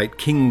for the great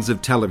kings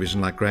of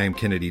television like Graham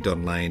Kennedy,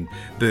 Don Lane,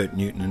 Bert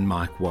Newton and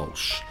Mike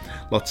Walsh.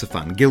 Lots of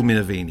fun. Gil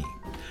Minervini.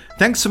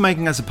 Thanks for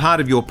making us a part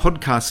of your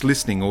podcast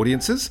listening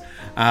audiences.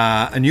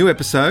 A new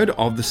episode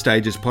of the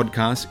Stages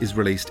podcast is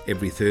released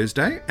every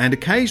Thursday, and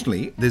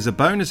occasionally there's a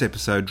bonus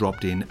episode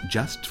dropped in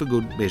just for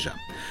good measure.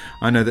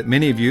 I know that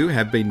many of you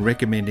have been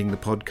recommending the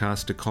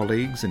podcast to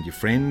colleagues and your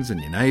friends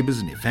and your neighbours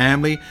and your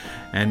family,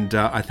 and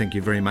I thank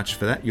you very much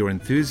for that. Your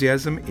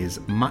enthusiasm is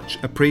much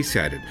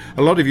appreciated.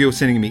 A lot of you are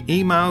sending me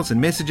emails and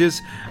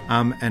messages,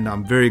 and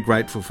I'm very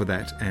grateful for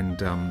that,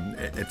 and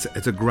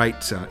it's a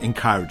great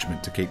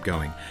encouragement to keep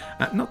going.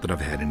 Not that I've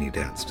had any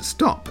doubts to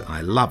stop.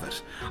 I love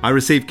it. I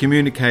receive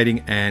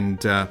communicating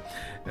and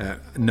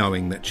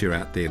knowing that you're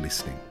out there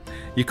listening.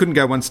 You couldn't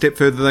go one step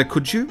further though,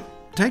 could you?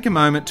 Take a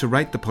moment to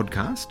rate the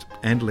podcast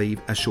and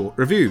leave a short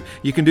review.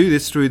 You can do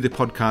this through the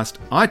podcast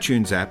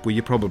iTunes app, where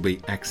you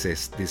probably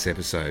access this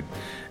episode.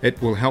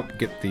 It will help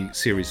get the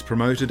series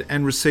promoted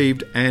and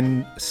received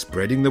and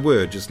spreading the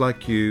word, just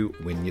like you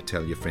when you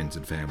tell your friends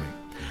and family.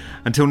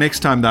 Until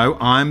next time though,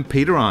 I'm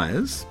Peter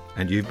Ayers,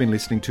 and you've been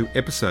listening to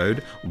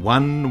episode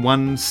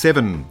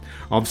 117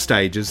 of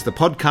Stages, the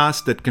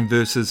podcast that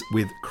converses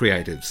with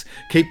creatives.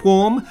 Keep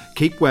warm,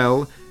 keep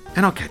well,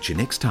 and I'll catch you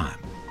next time.